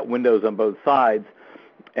 so it's got windows on both sides.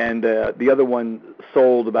 And the other one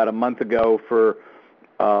sold about a month ago for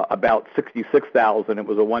about $66,000. It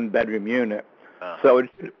was a 1-bedroom unit. So it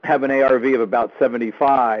should have an ARV of about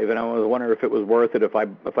 75, and I was wondering if it was worth it if I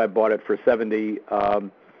bought it for 70,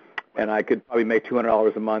 and I could probably make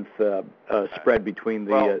 $200 a month spread between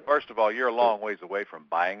the. Well, first of all, you're a long ways away from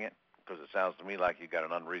buying it, because it sounds to me like you got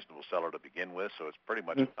an unreasonable seller to begin with, so it's pretty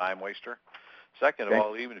much a time waster. Second of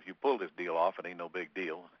all, even if you pull this deal off, it ain't no big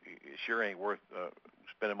deal. It sure ain't worth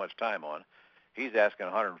spending much time on. He's asking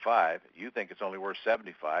 105. You think it's only worth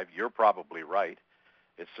 75. You're probably right.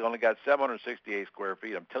 It's only got 768 square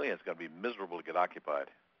feet. I'm telling you, it's going to be miserable to get occupied.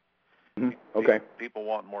 Okay. People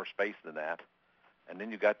want more space than that. And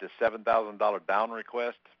then you got this $7,000 down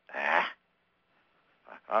request. If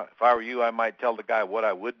I were you, I might tell the guy what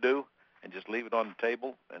I would do and just leave it on the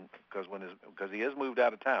table, and because he is moved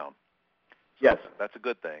out of town. So yes. That's a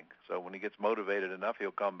good thing. So when he gets motivated enough,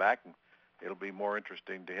 he'll come back, and it'll be more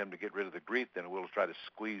interesting to him to get rid of the grief than it will to try to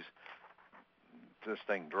squeeze this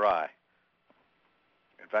thing dry.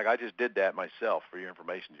 In fact, I just did that myself, for your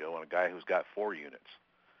information, Joe, on a guy who's got 4 units.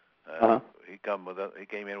 He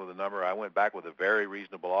came in with a number. I went back with a very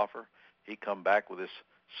reasonable offer. He come back with this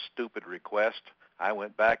stupid request. I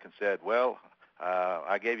went back and said, well,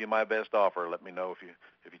 I gave you my best offer. Let me know if you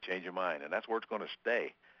change your mind. And that's where it's going to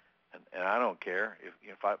stay. And I don't care.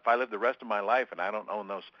 If I live the rest of my life and I don't own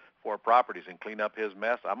those 4 properties and clean up his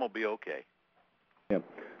mess, I'm going to be okay. Yeah.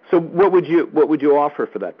 So what would you offer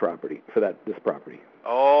for that property, this property?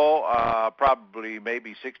 Probably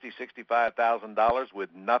maybe $65,000 with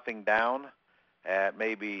nothing down at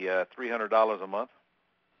maybe $300 a month.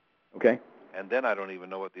 Okay. And then I don't even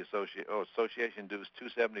know what the association dues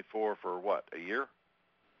 $274 for what, a year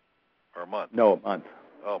or a month? No, a month.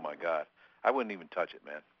 Oh my God, I wouldn't even touch it,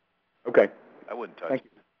 man. Okay. I wouldn't touch Thank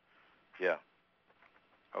it. You. Yeah.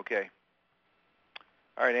 Okay.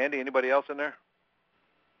 All right, Andy. Anybody else in there?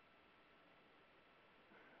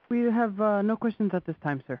 We have no questions at this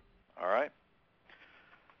time, sir. All right.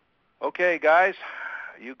 Okay, guys,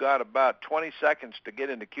 you got about 20 seconds to get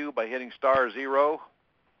in the queue by hitting *0.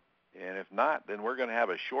 And if not, then we're going to have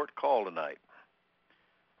a short call tonight.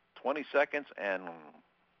 20 seconds and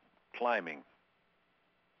climbing.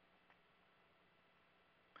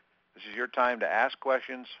 This is your time to ask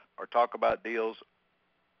questions or talk about deals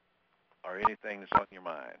or anything that's on your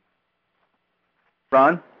mind.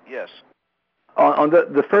 Ron? Yes. On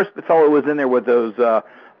the first fellow was in there with those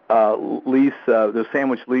those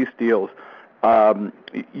sandwich lease deals.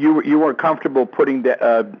 You weren't comfortable putting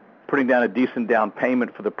down a decent down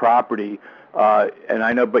payment for the property, and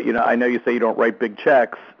I know you say you don't write big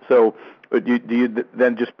checks. So do you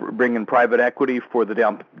then just bring in private equity for the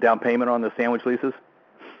down payment on the sandwich leases?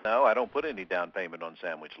 No, I don't put any down payment on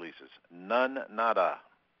sandwich leases. None, nada.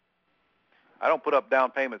 I don't put up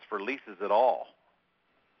down payments for leases at all.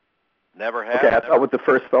 Never have. Okay, I thought with the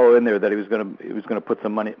first fellow in there that he was going to put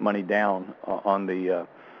some money down on the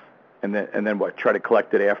and then what? Try to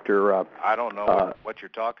collect it after. I don't know what you're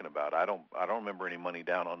talking about. I don't remember any money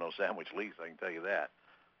down on no sandwich lease. I can tell you that.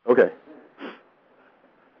 Okay.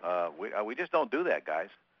 We just don't do that, guys.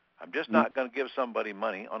 I'm just not going to give somebody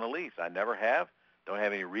money on a lease. I never have. Don't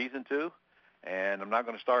have any reason to, and I'm not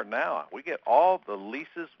going to start now. We get all the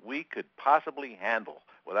leases we could possibly handle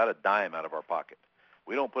without a dime out of our pocket.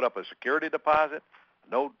 We don't put up a security deposit,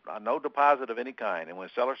 no deposit of any kind. And when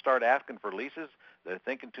sellers start asking for leases, they're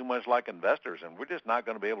thinking too much like investors, and we're just not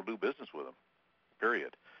going to be able to do business with them,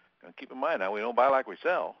 period. And keep in mind now, we don't buy like we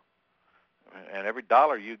sell. And every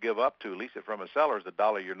dollar you give up to lease it from a seller is the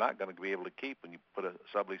dollar you're not going to be able to keep when you put a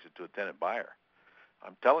sublease it to a tenant buyer.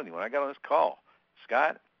 I'm telling you, when I got on this call,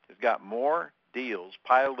 Scott has got more deals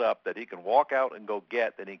piled up that he can walk out and go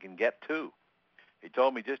get than he can get to. He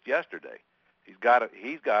told me just yesterday. He's got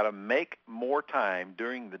to make more time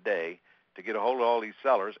during the day to get a hold of all these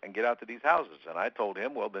sellers and get out to these houses. And I told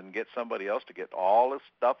him, well, then get somebody else to get all this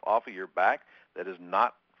stuff off of your back that is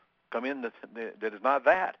not that is not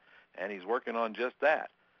that. And he's working on just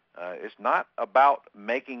that. It's not about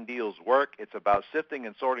making deals work. It's about sifting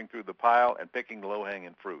and sorting through the pile and picking the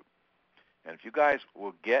low-hanging fruit. And if you guys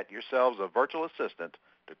will get yourselves a virtual assistant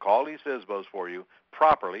to call these FSBOs for you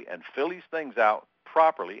properly and fill these things out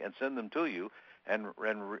properly and send them to you and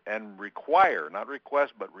require, not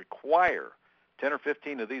request, but require 10 or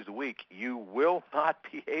 15 of these a week, you will not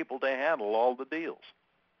be able to handle all the deals.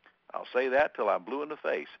 I'll say that till I'm blue in the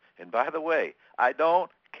face. And by the way, I don't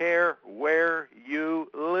care where you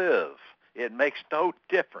live. It makes no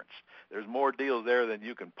difference. There's more deals there than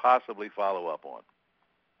you can possibly follow up on.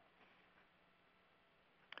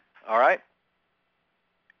 All right?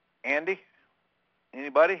 Andy?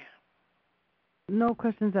 Anybody? No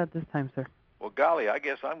questions at this time, sir. Well, golly, I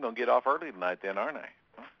guess I'm going to get off early tonight then, aren't I?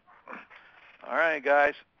 All right,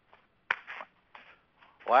 guys.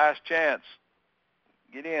 Last chance.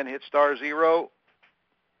 Get in, hit *0,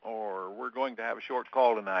 or we're going to have a short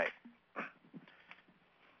call tonight.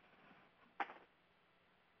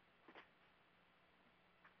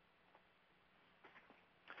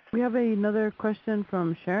 We have another question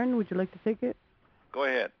from Sharon. Would you like to take it? Go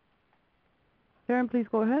ahead. Sharon, please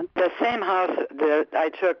go ahead. The same house that I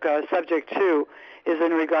took subject to is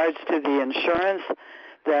in regards to the insurance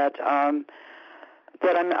that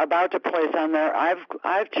that I'm about to place on there.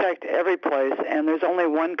 I've checked every place, and there's only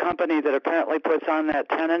one company that apparently puts on that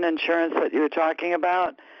tenant insurance that you were talking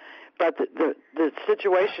about. But the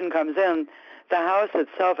situation comes in, the house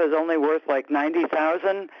itself is only worth like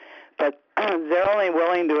 $90,000, but they're only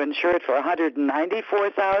willing to insure it for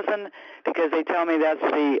 $194,000 because they tell me that's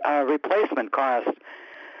the replacement cost.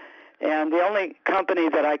 And the only company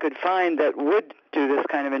that I could find that would do this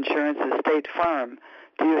kind of insurance is State Farm.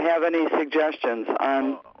 Do you have any suggestions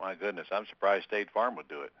on? Oh my goodness, I'm surprised State Farm would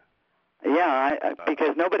do it. Yeah,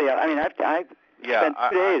 because nobody else. I mean, I spent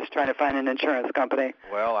 2 days trying to find an insurance company.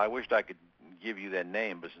 Well, I wished I could give you that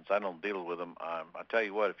name, but since I don't deal with them, I'll tell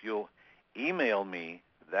you what. If you'll email me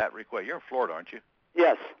that request, you're in Florida, aren't you?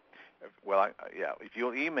 Yes. Well, if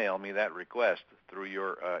you'll email me that request through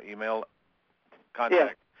your email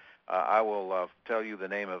contact, I will tell you the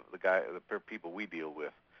name of the people we deal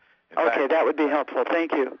with. Okay, that would be helpful.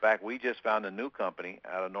 Thank you. In fact, we just found a new company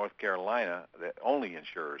out of North Carolina that only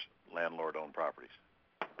insures landlord-owned properties.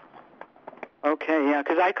 Okay, yeah,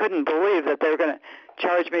 because I couldn't believe that they were going to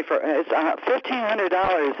charge me for it's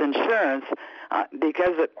 $1,500 insurance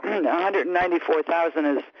because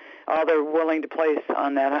 $194,000 is all they're willing to place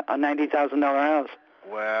on that $90,000 house.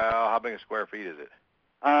 Well, how big a square feet is it?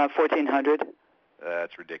 1,400.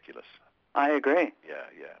 That's ridiculous. I agree. Yeah.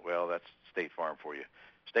 Well, that's State Farm for you.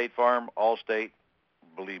 State Farm, Allstate.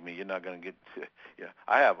 Believe me, you're not going to get.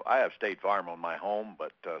 I have State Farm on my home,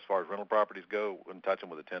 but as far as rental properties go, wouldn't touch them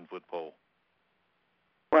with a 10-foot pole.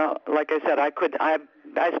 Well, like I said, I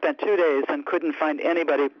spent 2 days and couldn't find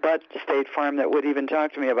anybody but State Farm that would even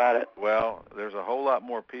talk to me about it. Well, there's a whole lot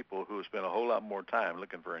more people who spend a whole lot more time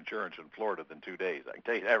looking for insurance in Florida than 2 days. I can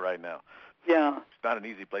tell you that right now. Yeah. It's not an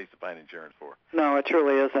easy place to find insurance for. No, it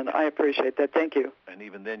truly isn't. I appreciate that. Thank you. And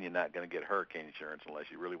even then, you're not going to get hurricane insurance unless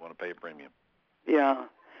you really want to pay a premium. Yeah.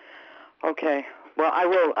 Okay. Well,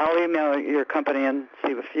 I'll email your company and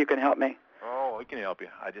see if you can help me. Oh, we can help you.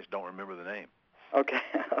 I just don't remember the name. Okay.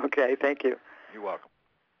 Okay. Thank you. You're welcome.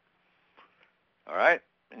 All right.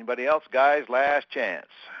 Anybody else, guys? Last chance.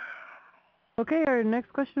 Okay, our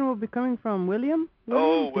next question will be coming from William.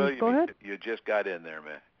 William, go ahead. You just got in there,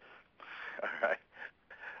 man. All right.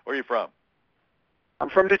 Where are you from? I'm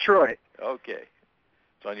from Detroit. Okay.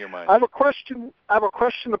 It's on your mind. I have a question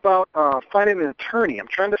about finding an attorney. I'm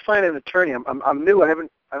trying to find an attorney. I'm new. I don't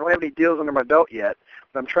have any deals under my belt yet,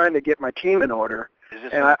 but I'm trying to get my team in order. Is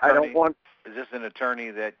this I don't want. Is this an attorney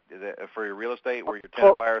that for your real estate where your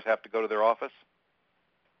tenant buyers have to go to their office?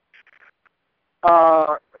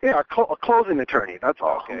 A closing attorney. That's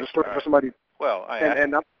all. Okay. I'm just looking for somebody. Well,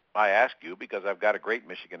 I ask you because I've got a great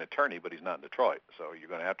Michigan attorney, but he's not in Detroit, so you're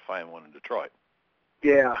going to have to find one in Detroit.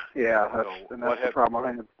 Yeah. That's the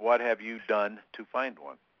problem. What have you done to find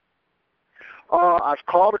one? I've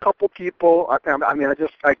called a couple people. I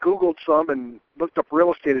Googled some and looked up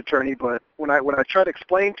real estate attorney, but when I try to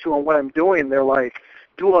explain to them what I'm doing, they're like,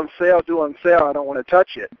 "Do on sale. I don't want to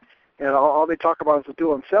touch it." And all they talk about is the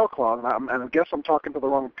do on sale clause, and I guess I'm talking to the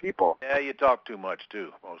wrong people. Yeah, you talk too much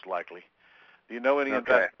too, most likely. Do you know any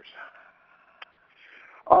investors?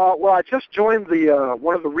 Well, I just joined the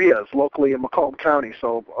one of the RIAs locally in Macomb County,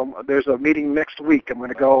 so there's a meeting next week. I'm going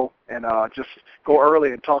to go and just go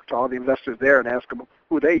early and talk to all the investors there and ask them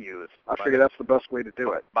who they use. I figure that's the best way to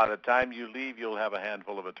do it. By the time you leave, you'll have a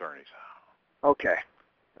handful of attorneys. Okay.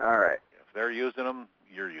 All right. If they're using them,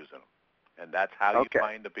 you're using them. And that's how you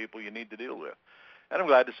find the people you need to deal with. And I'm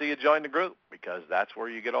glad to see you join the group because that's where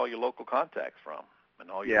you get all your local contacts from and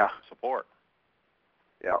all your support.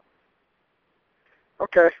 Yeah.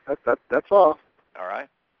 Okay, that's all. All right.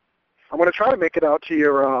 I'm going to try to make it out to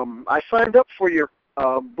your. I signed up for your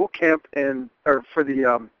boot camp or for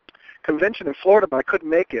the convention in Florida, but I couldn't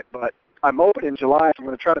make it. But I'm open in July. So I'm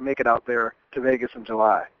going to try to make it out there to Vegas in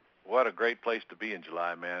July. What a great place to be in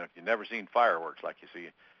July, man. If you've never seen fireworks like you see,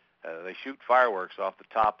 they shoot fireworks off the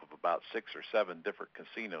top of about 6 or 7 different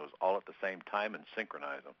casinos all at the same time and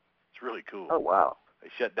synchronize them. It's really cool. Oh, wow. They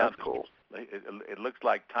shut down. That's cool. It looks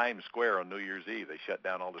like Times Square on New Year's Eve. They shut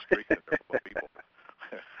down all the streets and they're full of people.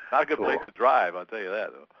 Not a good place to drive, I'll tell you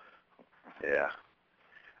that, though. Yeah.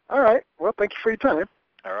 All right. Well, thank you for your time.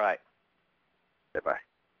 All right. Bye-bye.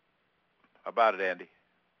 How about it, Andy?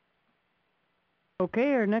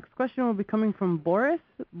 Okay, our next question will be coming from Boris.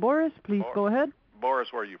 Boris, please go ahead. Boris,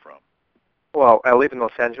 where are you from? Well, I live in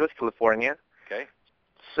Los Angeles, California. Okay.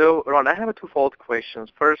 So, Ron, I have a twofold questions.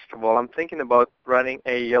 First of all, I'm thinking about running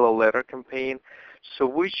a yellow letter campaign. So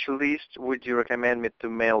which list would you recommend me to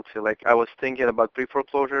mail to? Like, I was thinking about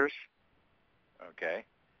pre-foreclosures. Okay.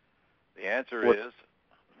 The answer is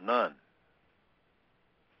none.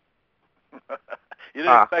 You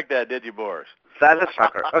didn't expect that, did you, Boris? That's a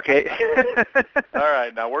shocker. Okay. All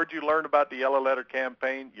right. Now, where'd you learn about the yellow letter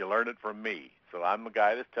campaign? You learned it from me. So I'm the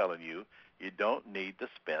guy that's telling you don't need to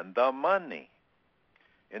spend the money.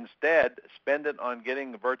 Instead, spend it on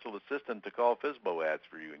getting a virtual assistant to call FSBO ads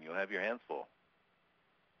for you, and you'll have your hands full.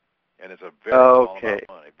 And it's a very small amount of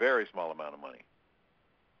money. Very small amount of money.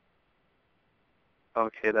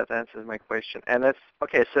 Okay, that answers my question. And that's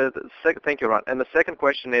okay. So, thank you, Ron. And the second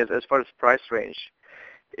question is, as far as price range,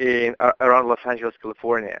 in around Los Angeles,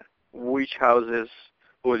 California, which houses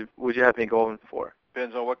would you have me going for?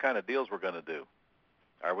 Depends on what kind of deals we're going to do.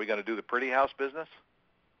 Are we going to do the pretty house business?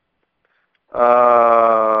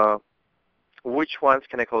 Which ones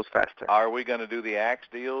can I close faster? Are we going to do the AX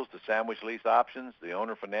deals, the sandwich lease options, the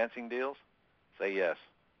owner financing deals? Say yes.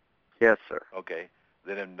 Yes, sir. Okay.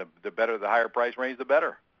 Then the better, the higher price range, the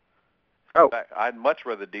better. Oh. In fact, I'd much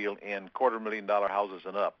rather deal in $250,000 houses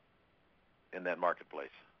and up in that marketplace.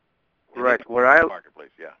 Right.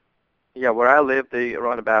 Marketplace, yeah. Yeah, where I live, they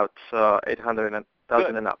run about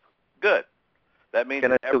 800,000 and up. Good. That means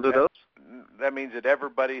can I still do those? That means that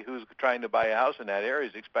everybody who's trying to buy a house in that area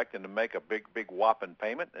is expecting to make a big whopping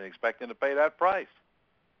payment and expecting to pay that price.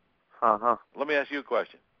 Uh-huh. Let me ask you a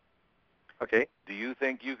question. Okay. Do you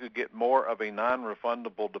think you could get more of a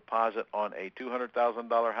non-refundable deposit on a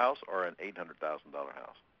 $200,000 house or an $800,000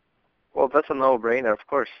 house? Well, that's a no-brainer, of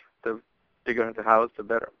course. The bigger the house, the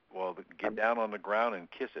better. Well, get down on the ground and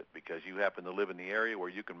kiss it because you happen to live in the area where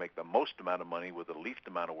you can make the most amount of money with the least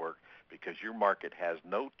amount of work because your market has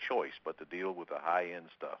no choice but to deal with the high-end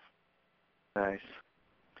stuff. Nice.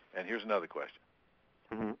 And here's another question.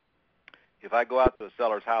 Mm-hmm. If I go out to a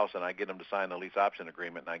seller's house and I get them to sign a lease option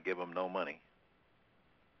agreement and I give them no money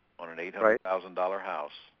on an $800,000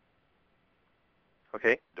 house,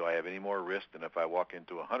 okay, do I have any more risk than if I walk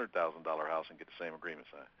into a $100,000 house and get the same agreement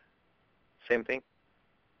signed? Same thing.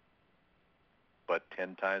 But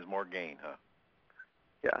 10 times more gain, huh?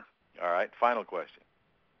 Yeah. All right, final question.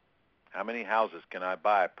 How many houses can I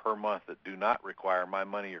buy per month that do not require my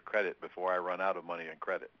money or credit before I run out of money and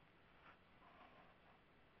credit?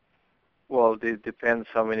 Well, it depends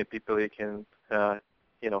how many people you can,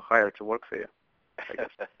 hire to work for you, I guess.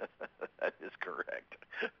 That is correct.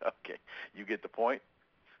 Okay. You get the point?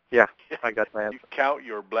 Yeah, I got my answer. You count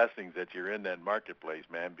your blessings that you're in that marketplace,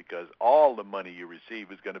 man, because all the money you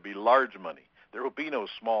receive is going to be large money. There will be no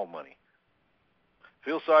small money.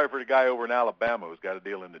 Feel sorry for the guy over in Alabama who's got to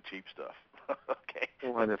deal in the cheap stuff. Okay.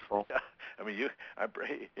 Wonderful. I mean, you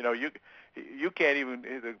can't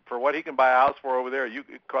even, for what he can buy a house for over there,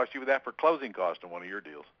 it costs you that for closing costs on one of your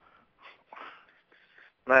deals.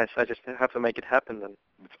 Nice. I just have to make it happen then.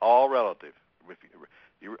 It's all relative. If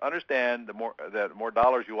you understand, the more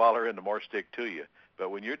dollars you waller in, the more stick to you.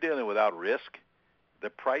 But when you're dealing without risk, the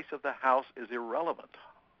price of the house is irrelevant.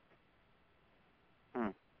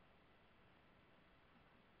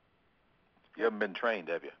 You haven't been trained,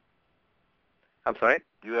 have you? I'm sorry?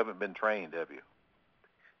 You haven't been trained, have you?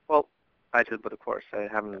 Well, I did, but of course, I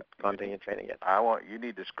haven't gone to any training yet. You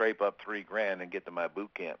need to scrape up $3,000 and get to my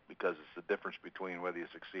boot camp because it's the difference between whether you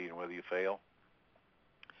succeed and whether you fail.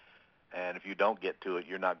 And if you don't get to it,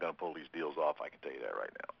 you're not going to pull these deals off. I can tell you that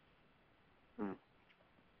right now.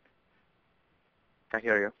 I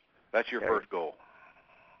hear you. That's your first goal.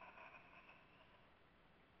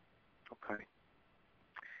 Okay.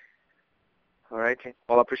 All right.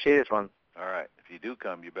 Well, I appreciate it, Ron. All right. If you do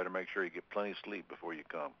come, you better make sure you get plenty of sleep before you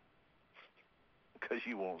come, because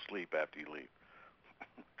you won't sleep after you leave.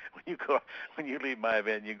 When you leave my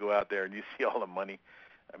event, and you go out there and you see all the money.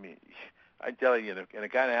 I mean, I tell you, in the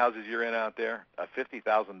kind of houses you're in out there, a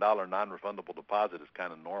 $50,000 non-refundable deposit is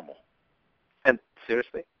kind of normal. And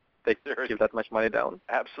seriously? They give that much money down?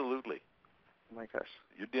 Absolutely. Oh my gosh.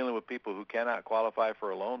 You're dealing with people who cannot qualify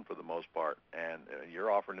for a loan for the most part, and you're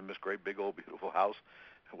offering them this great big old beautiful house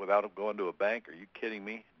without them going to a bank. Are you kidding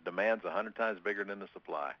me? Demand's 100 times bigger than the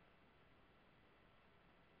supply.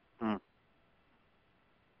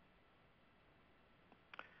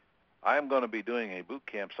 I am going to be doing a boot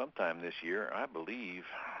camp sometime this year, I believe.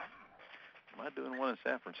 Am I doing one in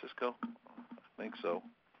San Francisco? I think so.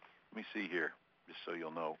 Let me see here, just so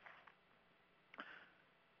you'll know.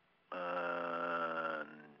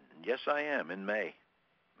 Yes, I am, in May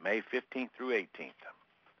 15th through 18th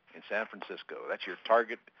in San Francisco. That's your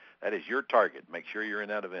target. That is your target. Make sure you're in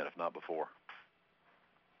that event, if not before.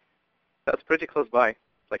 That's pretty close by.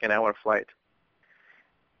 It's like an hour flight.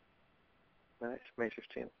 Nice, May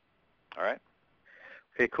 15th. All right.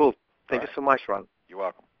 Okay, cool. Thank you so much, Ron. You're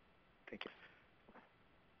welcome. Thank you.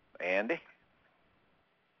 Andy?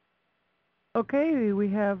 Okay, we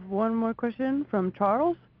have one more question from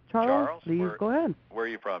Charles. Charles, please go ahead. Where are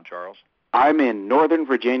you from, Charles? I'm in Northern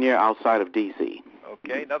Virginia, outside of D.C.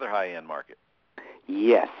 Okay, another high-end market.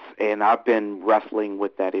 Yes, and I've been wrestling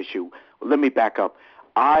with that issue. Let me back up.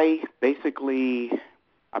 I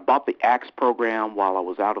bought the ACE program while I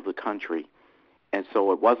was out of the country, and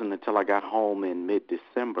so it wasn't until I got home in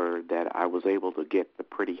mid-December that I was able to get the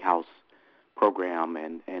Pretty House program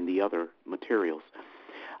and the other materials.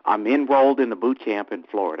 I'm enrolled in the boot camp in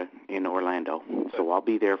Florida, in Orlando, so I'll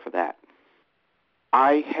be there for that.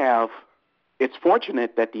 It's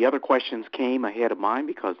fortunate that the other questions came ahead of mine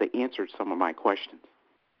because they answered some of my questions.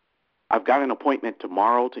 I've got an appointment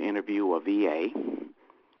tomorrow to interview a VA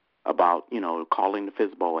about, calling the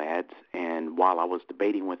FSBO ads, and while I was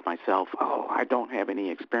debating with myself, I don't have any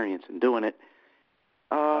experience in doing it.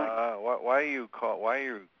 Why you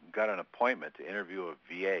got an appointment to interview a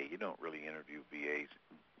VA? You don't really interview VAs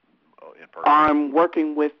in person. I'm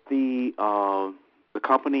working with the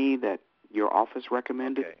company that your office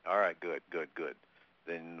recommended. Okay. All right. Good.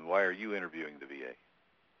 Then why are you interviewing the VA?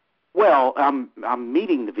 Well, I'm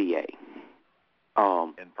meeting the VA.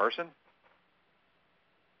 In person?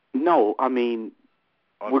 No, I mean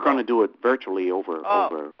we're going to do it virtually over.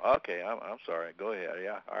 Okay. I'm sorry. Go ahead.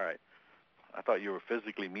 Yeah. All right. I thought you were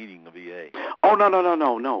physically meeting the VA. Oh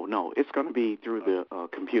no. It's going to be through the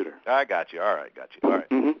computer. I got you. All right. All right.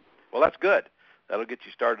 Mm-hmm. Well, that's good. That'll get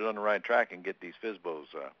you started on the right track and get these FSBOs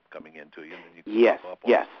coming into you. And then you can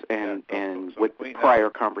Yes. And with the prior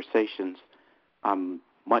conversations, I'm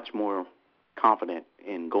much more confident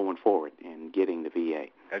in going forward and getting the VA.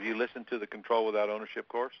 Have you listened to the Control Without Ownership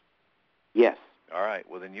course? Yes. All right.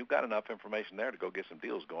 Well, then you've got enough information there to go get some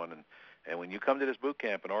deals going. And when you come to this boot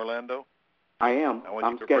camp in Orlando, I am.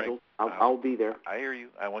 I'm scheduled. I'll be there. I hear you.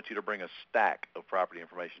 I want you to bring a stack of property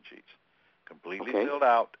information sheets, completely filled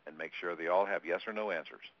out, and make sure they all have yes or no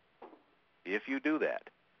answers. If you do that,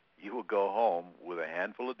 you will go home with a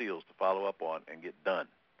handful of deals to follow up on and get done.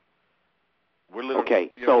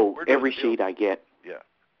 So every sheet I get,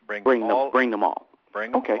 bring them all. Bring them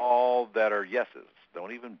all that are yeses.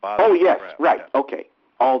 Don't even bother. Oh, yes, right. Yeah. Okay.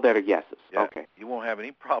 All that are yeses. Yeah. Okay. You won't have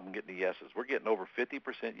any problem getting the yeses. We're getting over 50%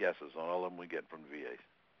 yeses on all of them we get from the VAs.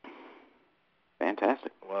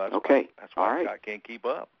 Fantastic. Well, that's why I can't keep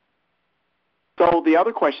up. So the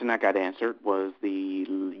other question I got answered was the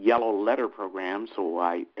yellow letter program. So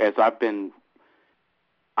I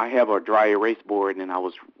have a dry erase board, and I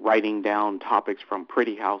was writing down topics from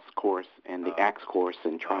Pretty House course and the ACE course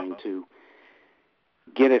and trying to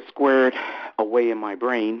get it squared away in my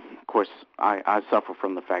brain. Of course, I suffer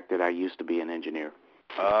from the fact that I used to be an engineer.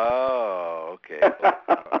 Oh, okay.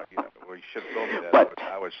 Well, you should have told me that. But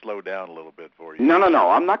I would slow down a little bit for you. No.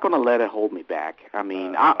 I'm not going to let it hold me back. I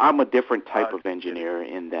mean, I'm a different type of engineer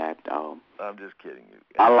in that I'm just kidding you.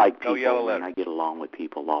 I like people and I get along with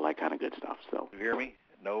people, all that kind of good stuff. So you hear me?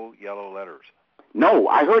 No yellow letters. No,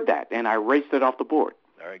 I heard that, and I erased it off the board.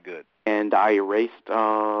 All right, good. And I erased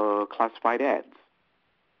classified ads.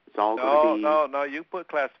 It's all going to be... No, you put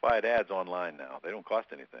classified ads online now. They don't cost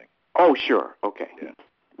anything. Oh, sure. Okay. Yeah.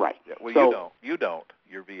 Right. Yeah. Well, you don't.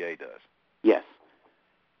 Your VA does. Yes.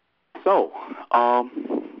 So, I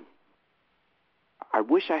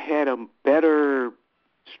wish I had a better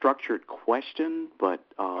structured question, but...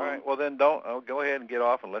 all right. Well, then go ahead and get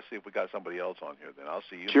off, and let's see if we got somebody else on here. Then I'll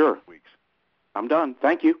see you in 2 weeks. I'm done.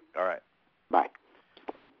 Thank you. All right. Bye.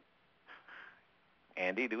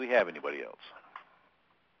 Andy, do we have anybody else?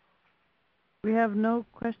 We have no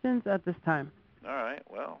questions at this time. All right.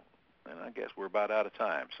 Well, then I guess we're about out of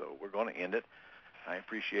time, so we're going to end it. I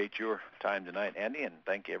appreciate your time tonight, Andy, and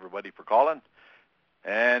thank you everybody for calling.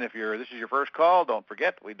 And if this is your first call, don't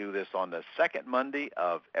forget we do this on the second Monday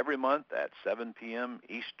of every month at 7 p.m.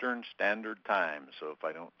 Eastern Standard Time. So if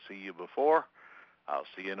I don't see you before, I'll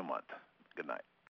see you in a month. Good night.